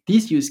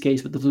 this use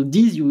case, but also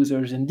these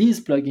users and these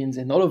plugins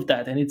and all of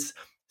that. And it's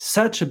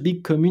such a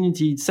big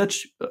community,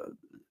 such a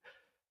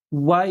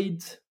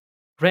wide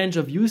range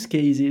of use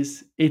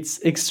cases. It's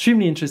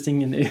extremely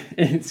interesting and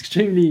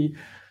extremely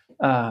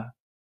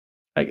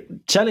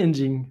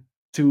challenging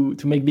to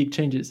make big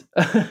changes.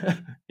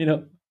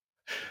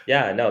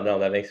 Yeah, no,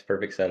 that makes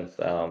perfect sense.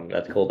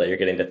 That's cool that you're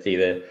getting to see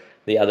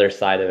the other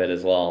side of it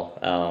as well.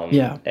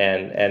 Yeah.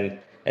 And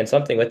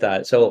something with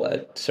that. So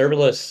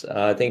serverless,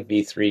 I think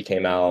V3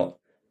 came out.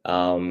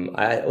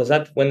 Was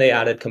that when they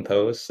added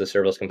Compose, the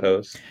serverless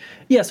Compose?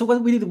 Yeah. So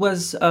what we did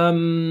was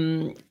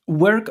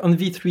work on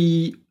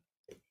V3.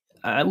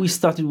 We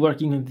started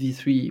working on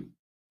V3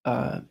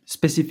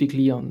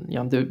 specifically on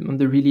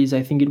the release.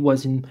 I think it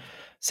was in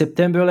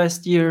September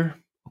last year,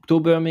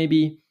 October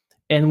maybe,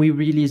 and we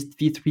released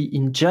V3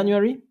 in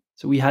January.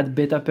 So we had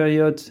beta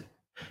period.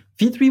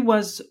 V3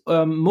 was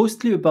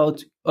mostly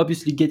about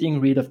obviously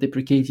getting rid of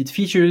deprecated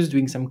features,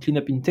 doing some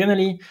cleanup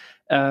internally,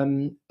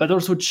 but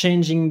also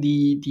changing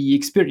the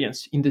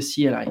experience in the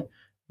CLI.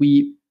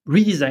 We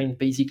redesigned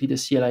basically the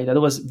CLI. That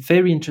was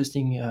very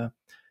interesting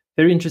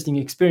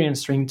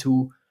experience, trying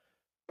to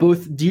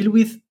both deal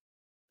with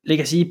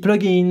legacy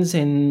plugins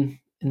and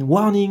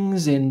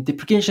warnings and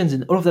deprecations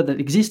and all of that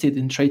existed,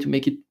 and try to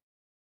make it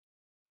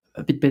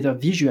a bit better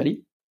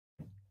visually.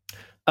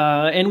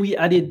 And we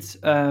added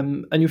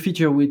a new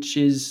feature, which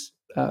is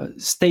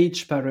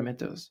stage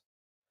parameters.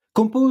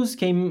 Compose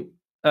came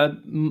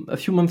a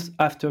few months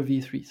after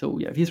V3. So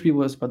yeah, V3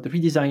 was about the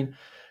redesign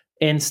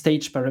and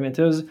stage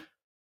parameters.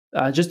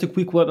 Just a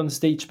quick word on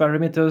stage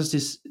parameters.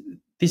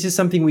 This is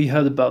something we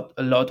heard about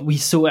a lot. We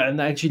saw and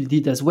actually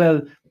did as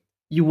well.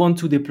 You want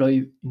to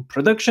deploy in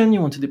production,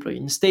 you want to deploy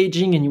in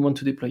staging, and you want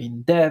to deploy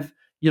in dev.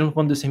 You don't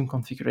want the same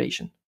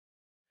configuration.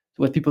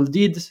 So what people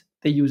did,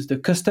 they used the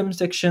custom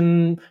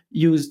section,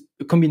 used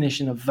a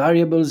combination of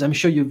variables. I'm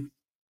sure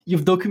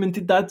you've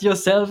documented that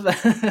yourself.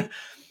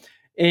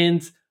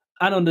 And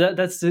I don't know,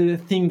 that's the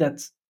thing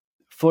that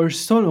for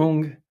so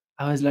long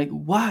I was like,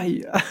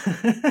 why?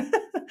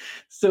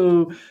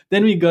 So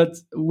then we got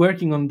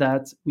working on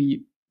that.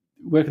 We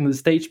work on the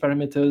stage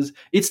parameters.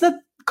 It's not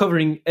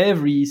covering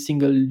every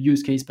single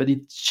use case, but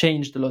it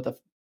changed a lot of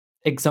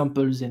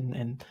examples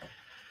and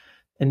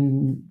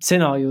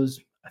scenarios,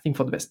 I think,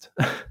 for the best.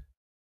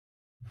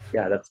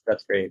 Yeah,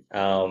 that's great.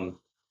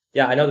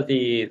 Yeah, I know that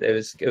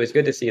it was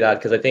good to see that,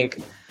 because I think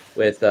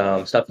with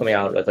stuff coming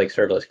out with like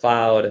serverless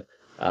cloud,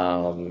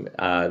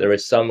 there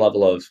was some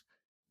level of,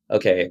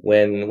 okay,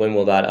 when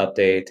will that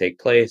update take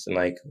place, and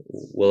like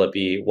will it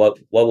be what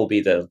will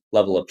be the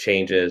level of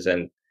changes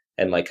and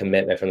like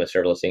commitment from the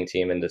serverlessing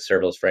team and the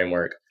serverless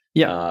framework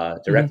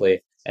directly.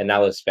 Mm-hmm. And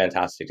that was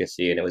fantastic to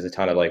see, and it was a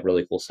ton of like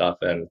really cool stuff.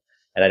 And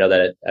I know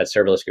that at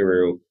Serverless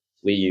Guru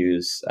we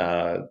use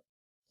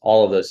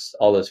all of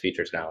those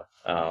features now.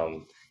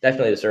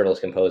 Definitely the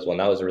serverless Compose one,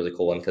 that was a really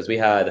cool one, because we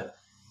had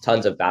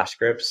tons of bash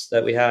scripts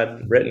that we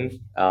had written,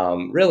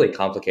 really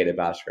complicated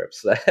bash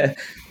scripts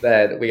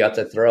that we got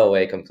to throw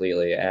away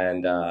completely.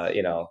 And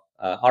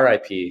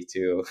RIP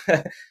to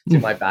to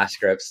my bash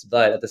scripts,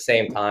 but at the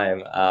same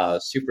time,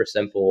 super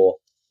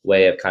simple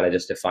way of kind of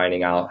just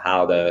defining out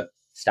how the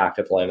stack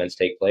deployments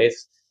take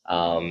place,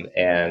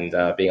 and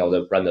being able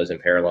to run those in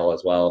parallel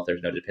as well if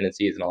there's no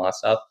dependencies and all that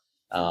stuff.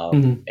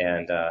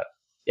 And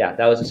yeah,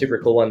 that was a super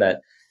cool one that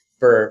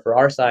for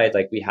our side,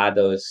 like we had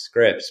those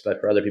scripts,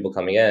 but for other people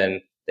coming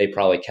in, they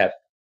probably kept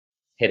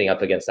hitting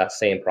up against that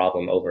same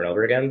problem over and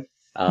over again.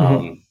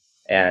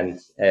 And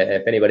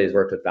if anybody's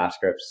worked with bash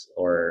scripts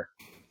or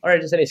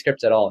just any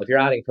scripts at all, if you're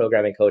adding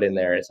programming code in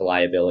there, it's a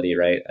liability,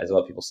 right? As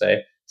what people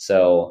say.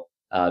 So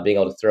being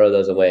able to throw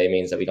those away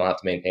means that we don't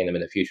have to maintain them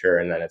in the future.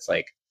 And then it's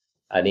like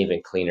an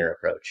even cleaner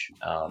approach,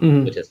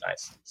 which is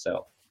nice.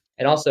 So,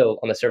 and also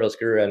on the Serverless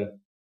Guru end,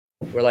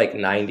 we're like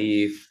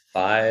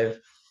 95%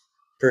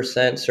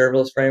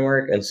 serverless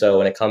framework. And so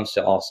when it comes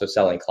to also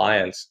selling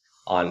clients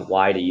on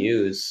why to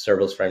use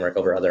serverless framework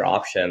over other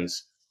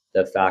options,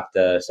 the stuff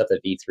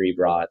that V3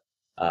 brought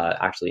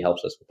actually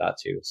helps us with that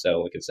too.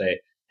 So we could say,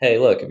 hey,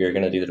 look, if you're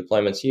going to do the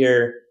deployments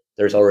here,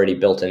 there's already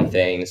built-in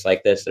things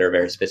like this that are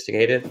very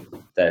sophisticated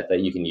that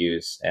you can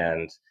use.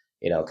 And,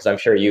 because I'm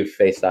sure you've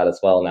faced that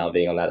as well now,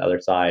 being on that other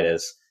side,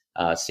 is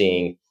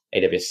seeing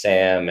AWS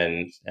SAM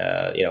and,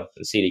 the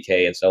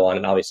CDK and so on.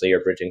 And obviously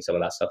you're bridging some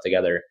of that stuff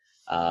together.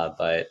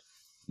 But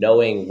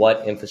knowing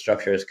what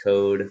infrastructure as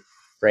code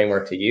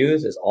framework to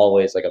use is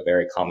always like a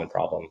very common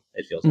problem,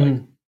 it feels like.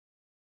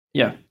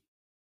 Yeah.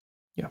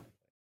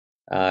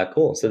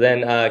 Cool. So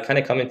then kind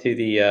of coming to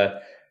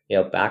the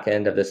back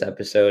end of this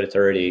episode, it's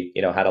already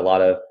had a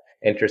lot of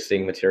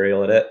interesting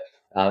material in it.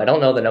 I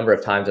don't know the number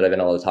of times that I've been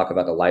able to talk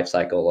about the life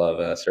cycle of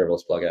a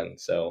serverless plugin,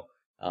 so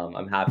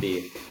I'm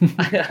happy.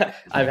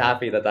 I'm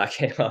happy that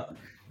came up.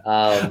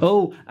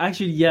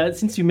 Actually, yeah,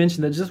 since you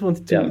mentioned, I just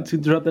wanted to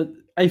drop that.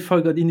 I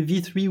forgot, in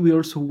V3 we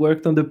also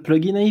worked on the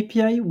plugin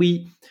API.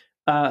 We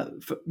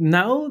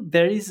now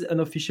there is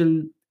an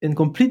official and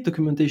complete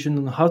documentation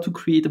on how to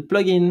create a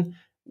plugin.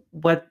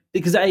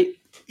 Because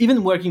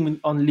even working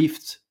on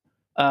Lyft,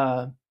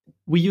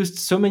 we used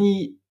so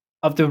many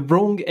of the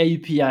wrong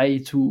API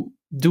to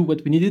do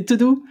what we needed to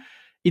do,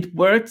 it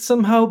worked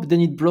somehow, but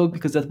then it broke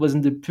because that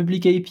wasn't the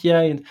public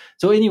API. And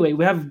so anyway,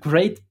 we have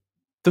great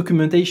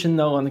documentation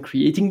now on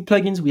creating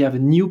plugins. We have a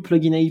new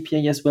plugin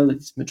API as well.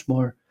 It's much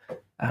more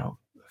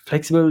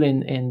flexible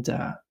and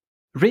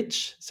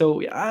rich.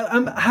 So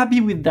I'm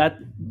happy with that,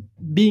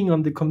 being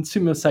on the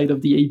consumer side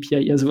of the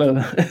API as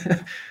well.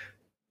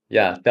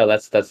 Yeah, no,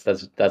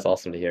 that's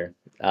awesome to hear.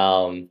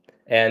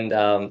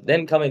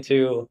 Then coming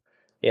to,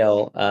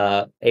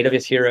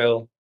 AWS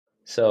Hero.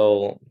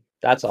 So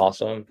that's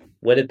awesome.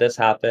 When did this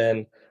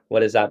happen?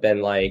 What has that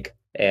been like?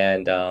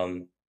 And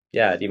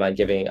yeah, do you mind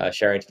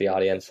sharing to the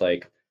audience,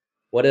 like,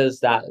 what does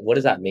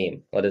that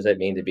mean? What does it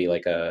mean to be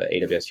like a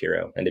AWS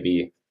Hero and to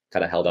be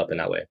kind of held up in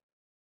that way?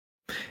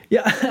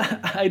 Yeah,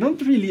 I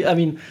don't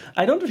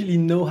really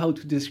know how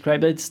to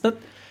describe it.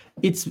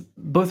 It's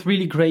both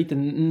really great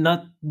and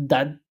not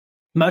that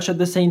much at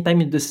the same time,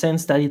 in the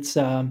sense that it's,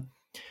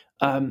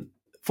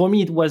 for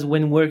me, it was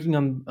when working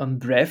on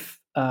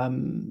Bref.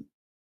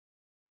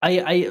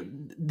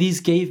 This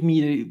gave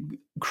me the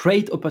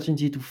great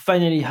opportunity to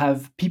finally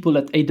have people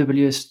at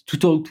AWS to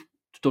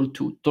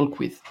talk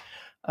with,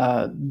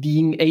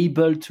 being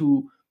able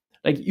to,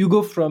 like, you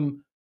go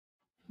from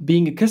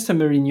being a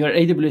customer in your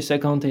AWS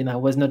account and I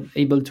was not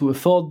able to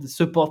afford the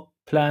support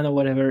plan or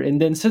whatever,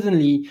 and then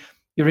suddenly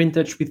you're in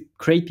touch with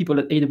great people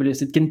at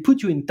AWS. It can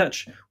put you in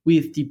touch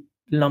with the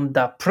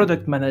Lambda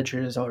product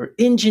managers or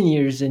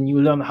engineers, and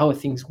you learn how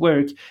things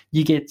work.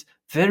 You get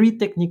very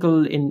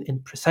technical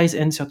and precise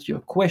answer to your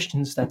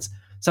questions.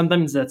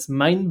 Sometimes that's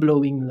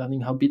mind-blowing,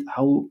 learning how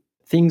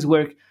things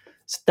work.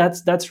 So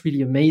that's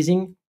really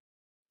amazing.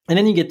 And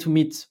then you get to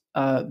meet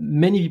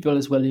many people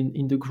as well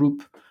in the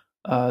group.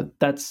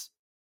 That's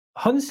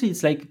honestly,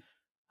 it's like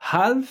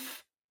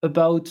half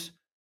about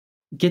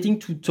getting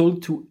to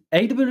talk to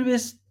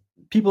AWS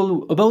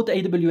people about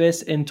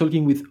AWS and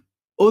talking with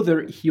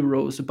other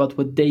heroes about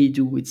what they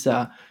do. It's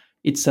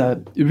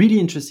really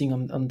interesting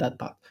on that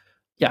part.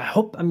 Yeah, I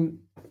hope I'm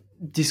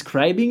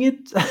describing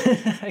it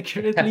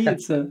accurately.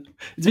 It's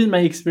been my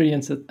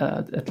experience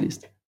at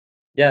least.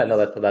 Yeah, no,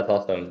 that's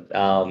awesome.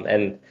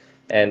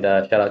 And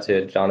shout out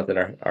to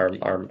Jonathan,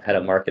 our head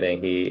of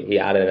marketing. He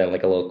added in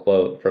like a little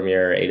quote from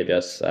your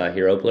AWS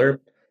Hero blurb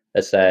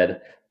that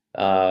said,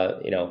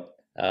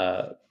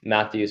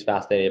 Matthew's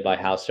fascinated by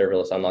how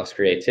serverless unlocks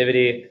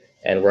creativity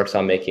and works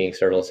on making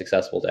serverless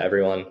accessible to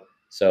everyone.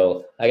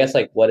 So I guess,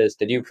 like,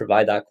 did you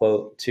provide that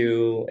quote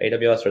to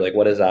AWS, or like,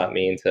 what does that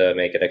mean to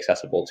make it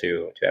accessible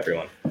to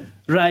everyone?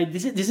 Right.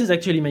 This is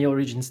actually my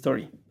origin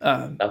story.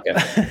 Okay.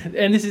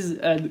 And this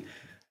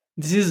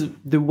is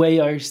the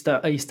way I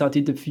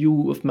started a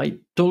few of my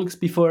talks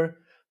before.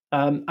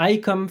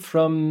 I come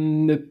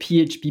from a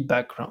PHP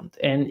background,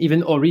 and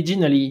even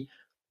originally,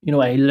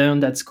 I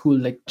learned at school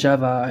like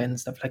Java and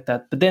stuff like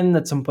that. But then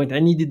at some point I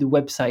needed a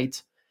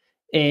website,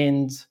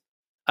 and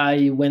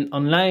I went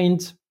online,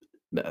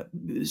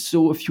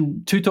 saw a few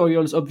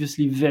tutorials,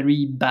 obviously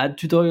very bad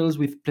tutorials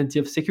with plenty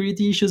of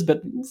security issues,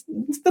 but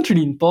it's not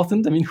really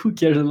important. I mean, who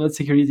cares about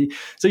security?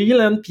 So you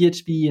learn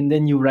PHP, and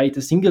then you write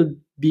a single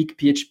big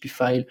PHP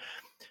file.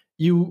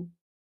 You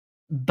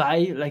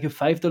buy like a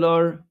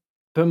 $5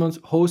 per month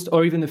host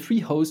or even a free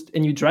host,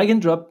 and you drag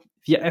and drop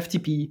via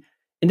FTP,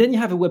 and then you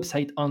have a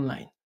website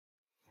online.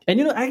 And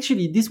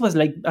actually, this was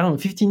like, I don't know,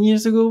 15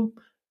 years ago,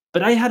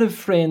 but I had a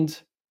friend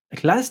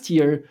like last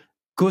year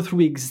go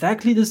through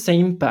exactly the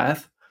same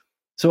path.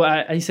 So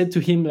I said to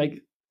him,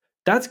 like,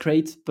 that's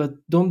great, but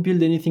don't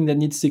build anything that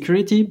needs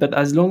security. But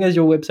as long as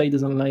your website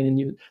is online and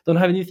you don't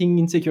have anything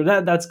insecure,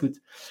 that's good.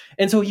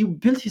 And so he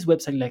built his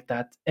website like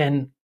that,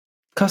 and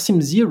cost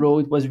him zero.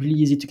 It was really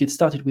easy to get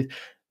started with.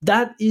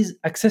 That is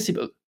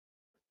accessible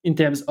in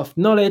terms of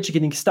knowledge,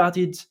 getting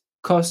started,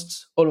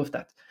 costs, all of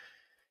that.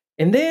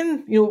 And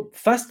then,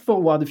 fast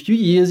forward a few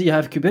years, you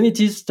have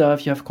Kubernetes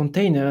stuff, you have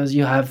containers,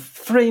 you have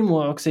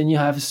frameworks, and you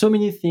have so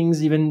many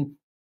things, even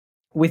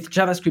with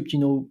JavaScript,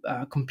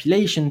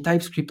 compilation,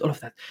 TypeScript, all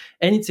of that.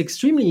 And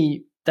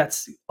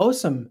that's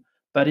awesome,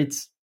 but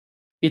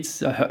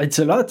it's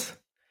a lot.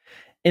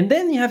 And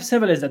then you have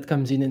serverless that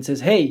comes in and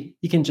says, hey,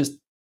 you can just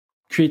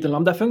create a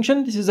Lambda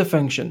function. This is a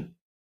function.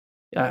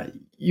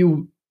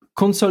 You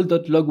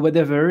console.log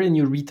whatever, and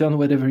you return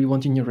whatever you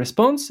want in your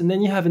response. And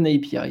then you have an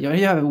API, or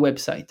you have a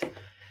website.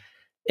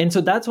 And so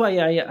that's why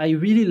I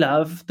really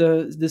love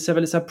the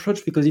serverless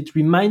approach, because it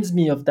reminds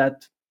me of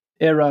that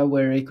era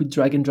where I could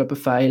drag and drop a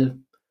file,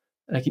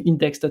 like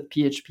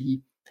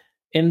index.php.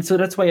 And so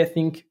that's why I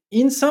think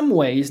in some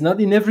ways, not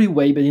in every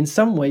way, but in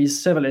some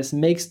ways, serverless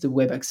makes the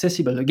web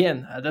accessible.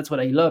 Again, that's what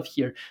I love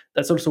here.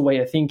 That's also why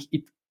I think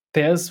it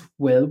pairs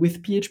well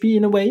with PHP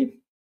in a way.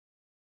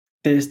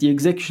 There's the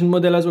execution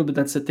model as well, but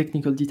that's a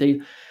technical detail.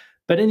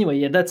 But anyway,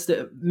 yeah, that's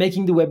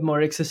making the web more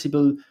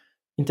accessible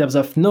in terms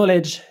of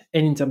knowledge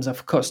and in terms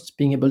of cost,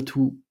 being able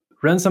to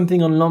run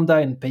something on Lambda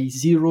and pay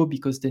zero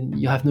because then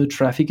you have no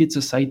traffic. It's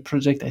a side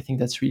project. I think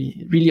that's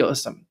really, really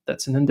awesome.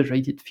 That's an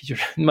underrated feature,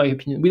 in my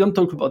opinion. We don't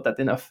talk about that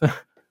enough.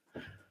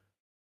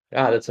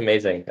 That's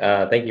amazing.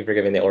 Thank you for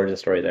giving the origin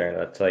story there.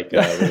 That's like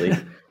really,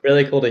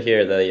 really cool to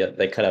hear.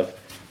 They kind of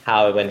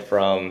how it went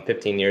from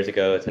 15 years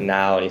ago to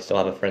now, and you still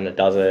have a friend that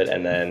does it,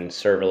 and then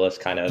serverless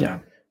kind of,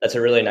 that's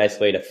a really nice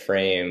way to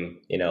frame,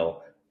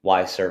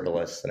 why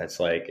serverless. And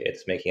it's like,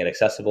 it's making it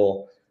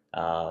accessible,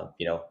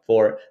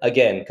 for,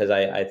 again, because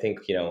I think,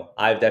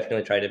 I've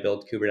definitely tried to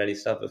build Kubernetes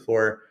stuff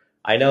before.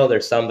 I know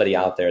there's somebody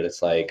out there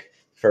that's like,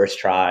 first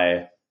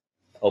try,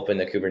 open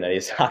the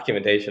Kubernetes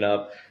documentation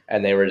up,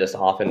 and they were just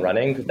off and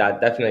running. That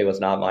definitely was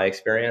not my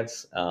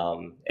experience.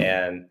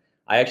 And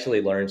I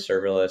actually learned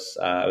serverless.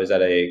 I was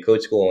at a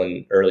code school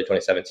in early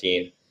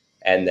 2017,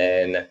 and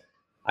then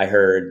I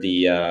heard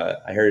I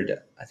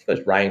think it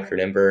was Ryan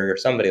Kronenberg or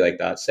somebody like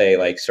that say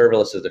like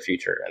serverless is the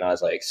future, and I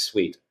was like,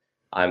 sweet.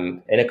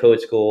 I'm in a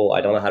code school.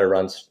 I don't know how to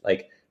run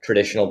like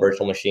traditional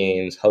virtual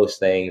machines, host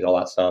things, all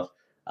that stuff.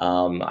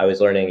 I was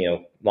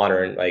learning,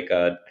 modern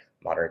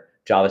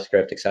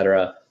JavaScript,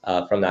 etc.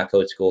 From that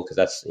code school, because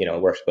that's,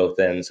 works both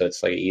ends. So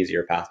it's like an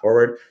easier path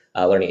forward.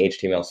 Learning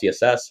HTML,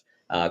 CSS.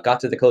 Got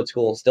to the code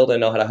school, still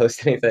didn't know how to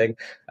host anything.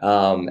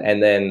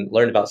 And then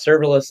learned about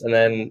serverless, and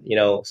then,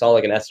 saw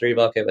like an S3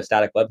 bucket with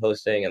static web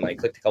hosting, and like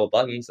clicked a couple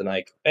buttons, and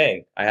like,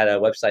 bang, I had a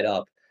website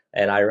up.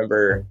 And I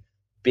remember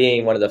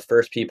being one of the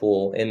first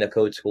people in the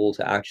code school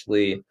to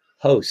actually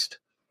host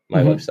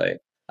my website.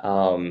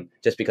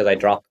 Just because I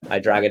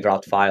drag and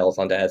dropped files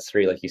onto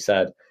S3, like you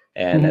said,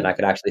 and I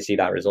could actually see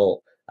that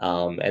result.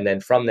 And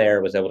then from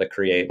there was able to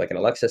create like an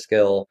Alexa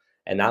skill.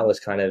 And that was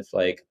kind of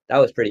like, that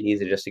was pretty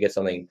easy just to get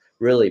something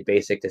really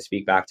basic to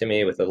speak back to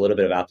me with a little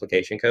bit of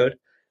application code.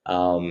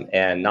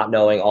 And not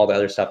knowing all the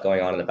other stuff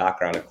going on in the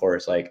background, of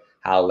course, like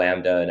how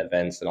Lambda and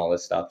events and all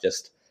this stuff,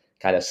 just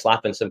kind of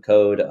slapping some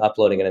code,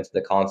 uploading it into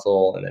the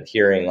console, and then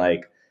hearing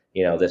like,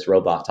 this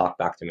robot talk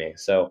back to me.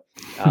 So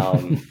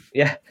so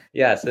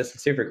this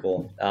is super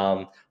cool.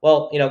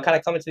 Well, kind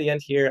of coming to the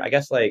end here, I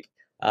guess like,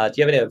 do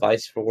you have any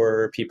advice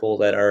for people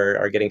that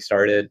are getting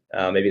started?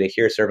 Maybe they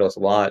hear serverless a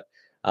lot.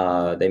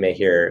 They may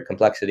hear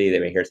complexity. They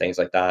may hear things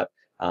like that.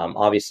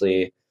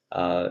 Obviously,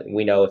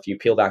 we know if you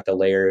peel back the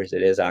layers,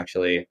 it is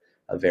actually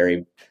a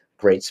very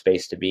great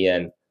space to be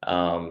in.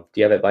 Do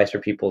you have advice for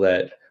people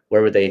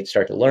where would they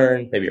start to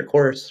learn? Maybe your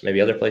course, maybe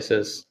other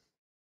places?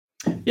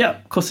 Yeah,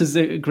 course is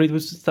a great way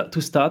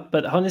to start.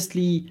 But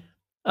honestly,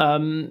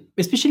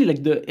 especially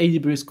like the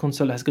AWS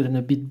console has gotten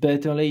a bit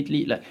better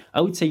lately. Like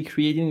I would say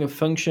creating a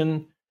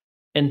function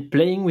and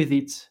playing with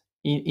it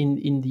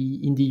in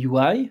the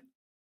UI,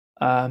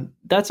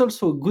 that's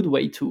also a good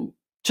way to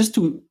just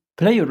to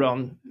play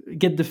around,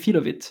 get the feel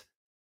of it,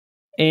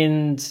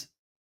 and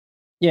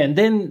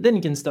then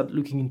you can start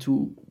looking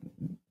into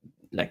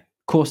like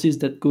courses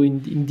that go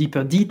in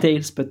deeper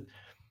details. But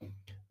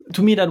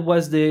to me, that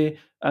was the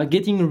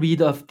getting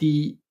rid of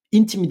the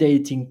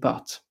intimidating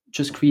part,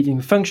 just creating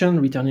a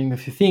function, returning a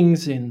few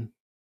things, and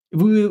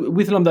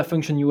with Lambda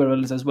function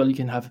URLs as well, you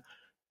can have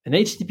an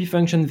HTTP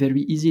function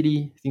very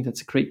easily. I think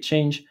that's a great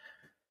change.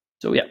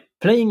 So yeah,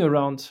 playing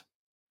around,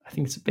 I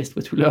think it's the best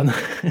way to learn.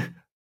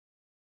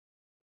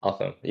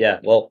 Awesome. Yeah.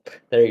 Well,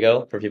 there you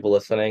go. For people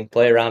listening,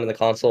 play around in the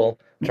console,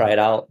 try it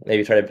out.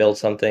 Maybe try to build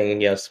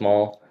something,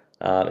 small.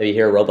 Maybe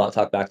hear a robot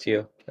talk back to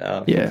you.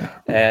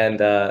 And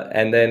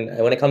then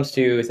when it comes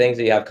to things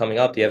that you have coming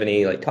up, do you have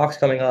any like talks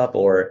coming up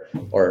or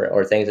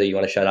things that you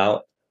want to shout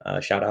out? I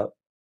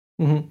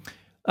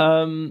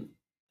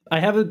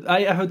have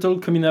a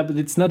talk coming up, but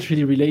it's not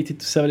really related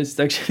to serverless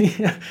actually.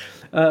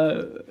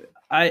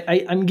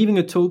 I'm giving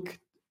a talk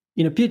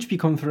in a PHP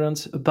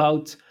conference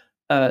about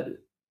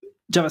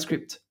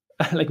JavaScript,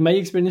 like my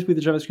experience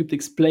with JavaScript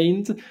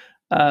explained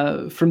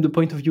from the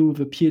point of view of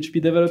a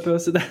PHP developer.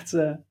 So that's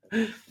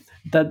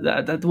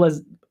that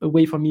was a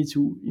way for me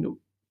to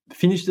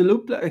finish the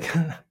loop. Like,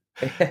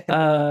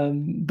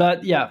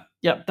 but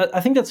I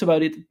think that's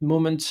about it at the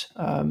moment.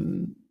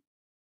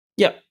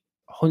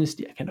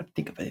 Honestly, I cannot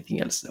think of anything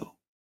else though.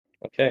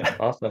 Okay,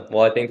 awesome.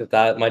 Well, I think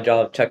that my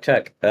job,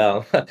 check.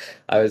 I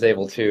was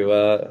able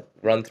to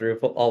run through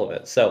all of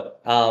it. So,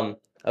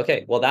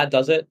 okay, well, that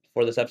does it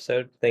for this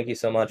episode. Thank you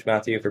so much,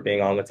 Matthew, for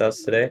being on with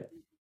us today.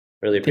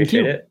 Really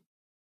appreciate it.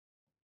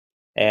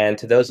 And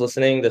to those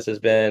listening, this has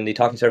been the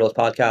Talking Serverless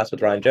podcast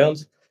with Ryan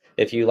Jones.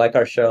 If you like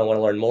our show and want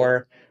to learn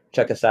more,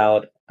 check us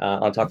out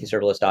on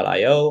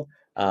talkingserverless.io.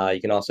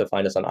 You can also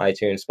find us on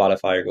iTunes,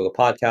 Spotify, or Google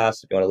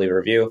Podcasts. If you want to leave a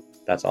review,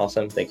 that's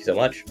awesome. Thank you so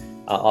much.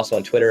 Also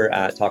on Twitter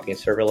at Talking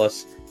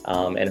Serverless.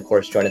 And of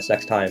course, join us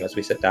next time as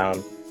we sit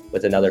down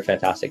with another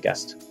fantastic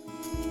guest.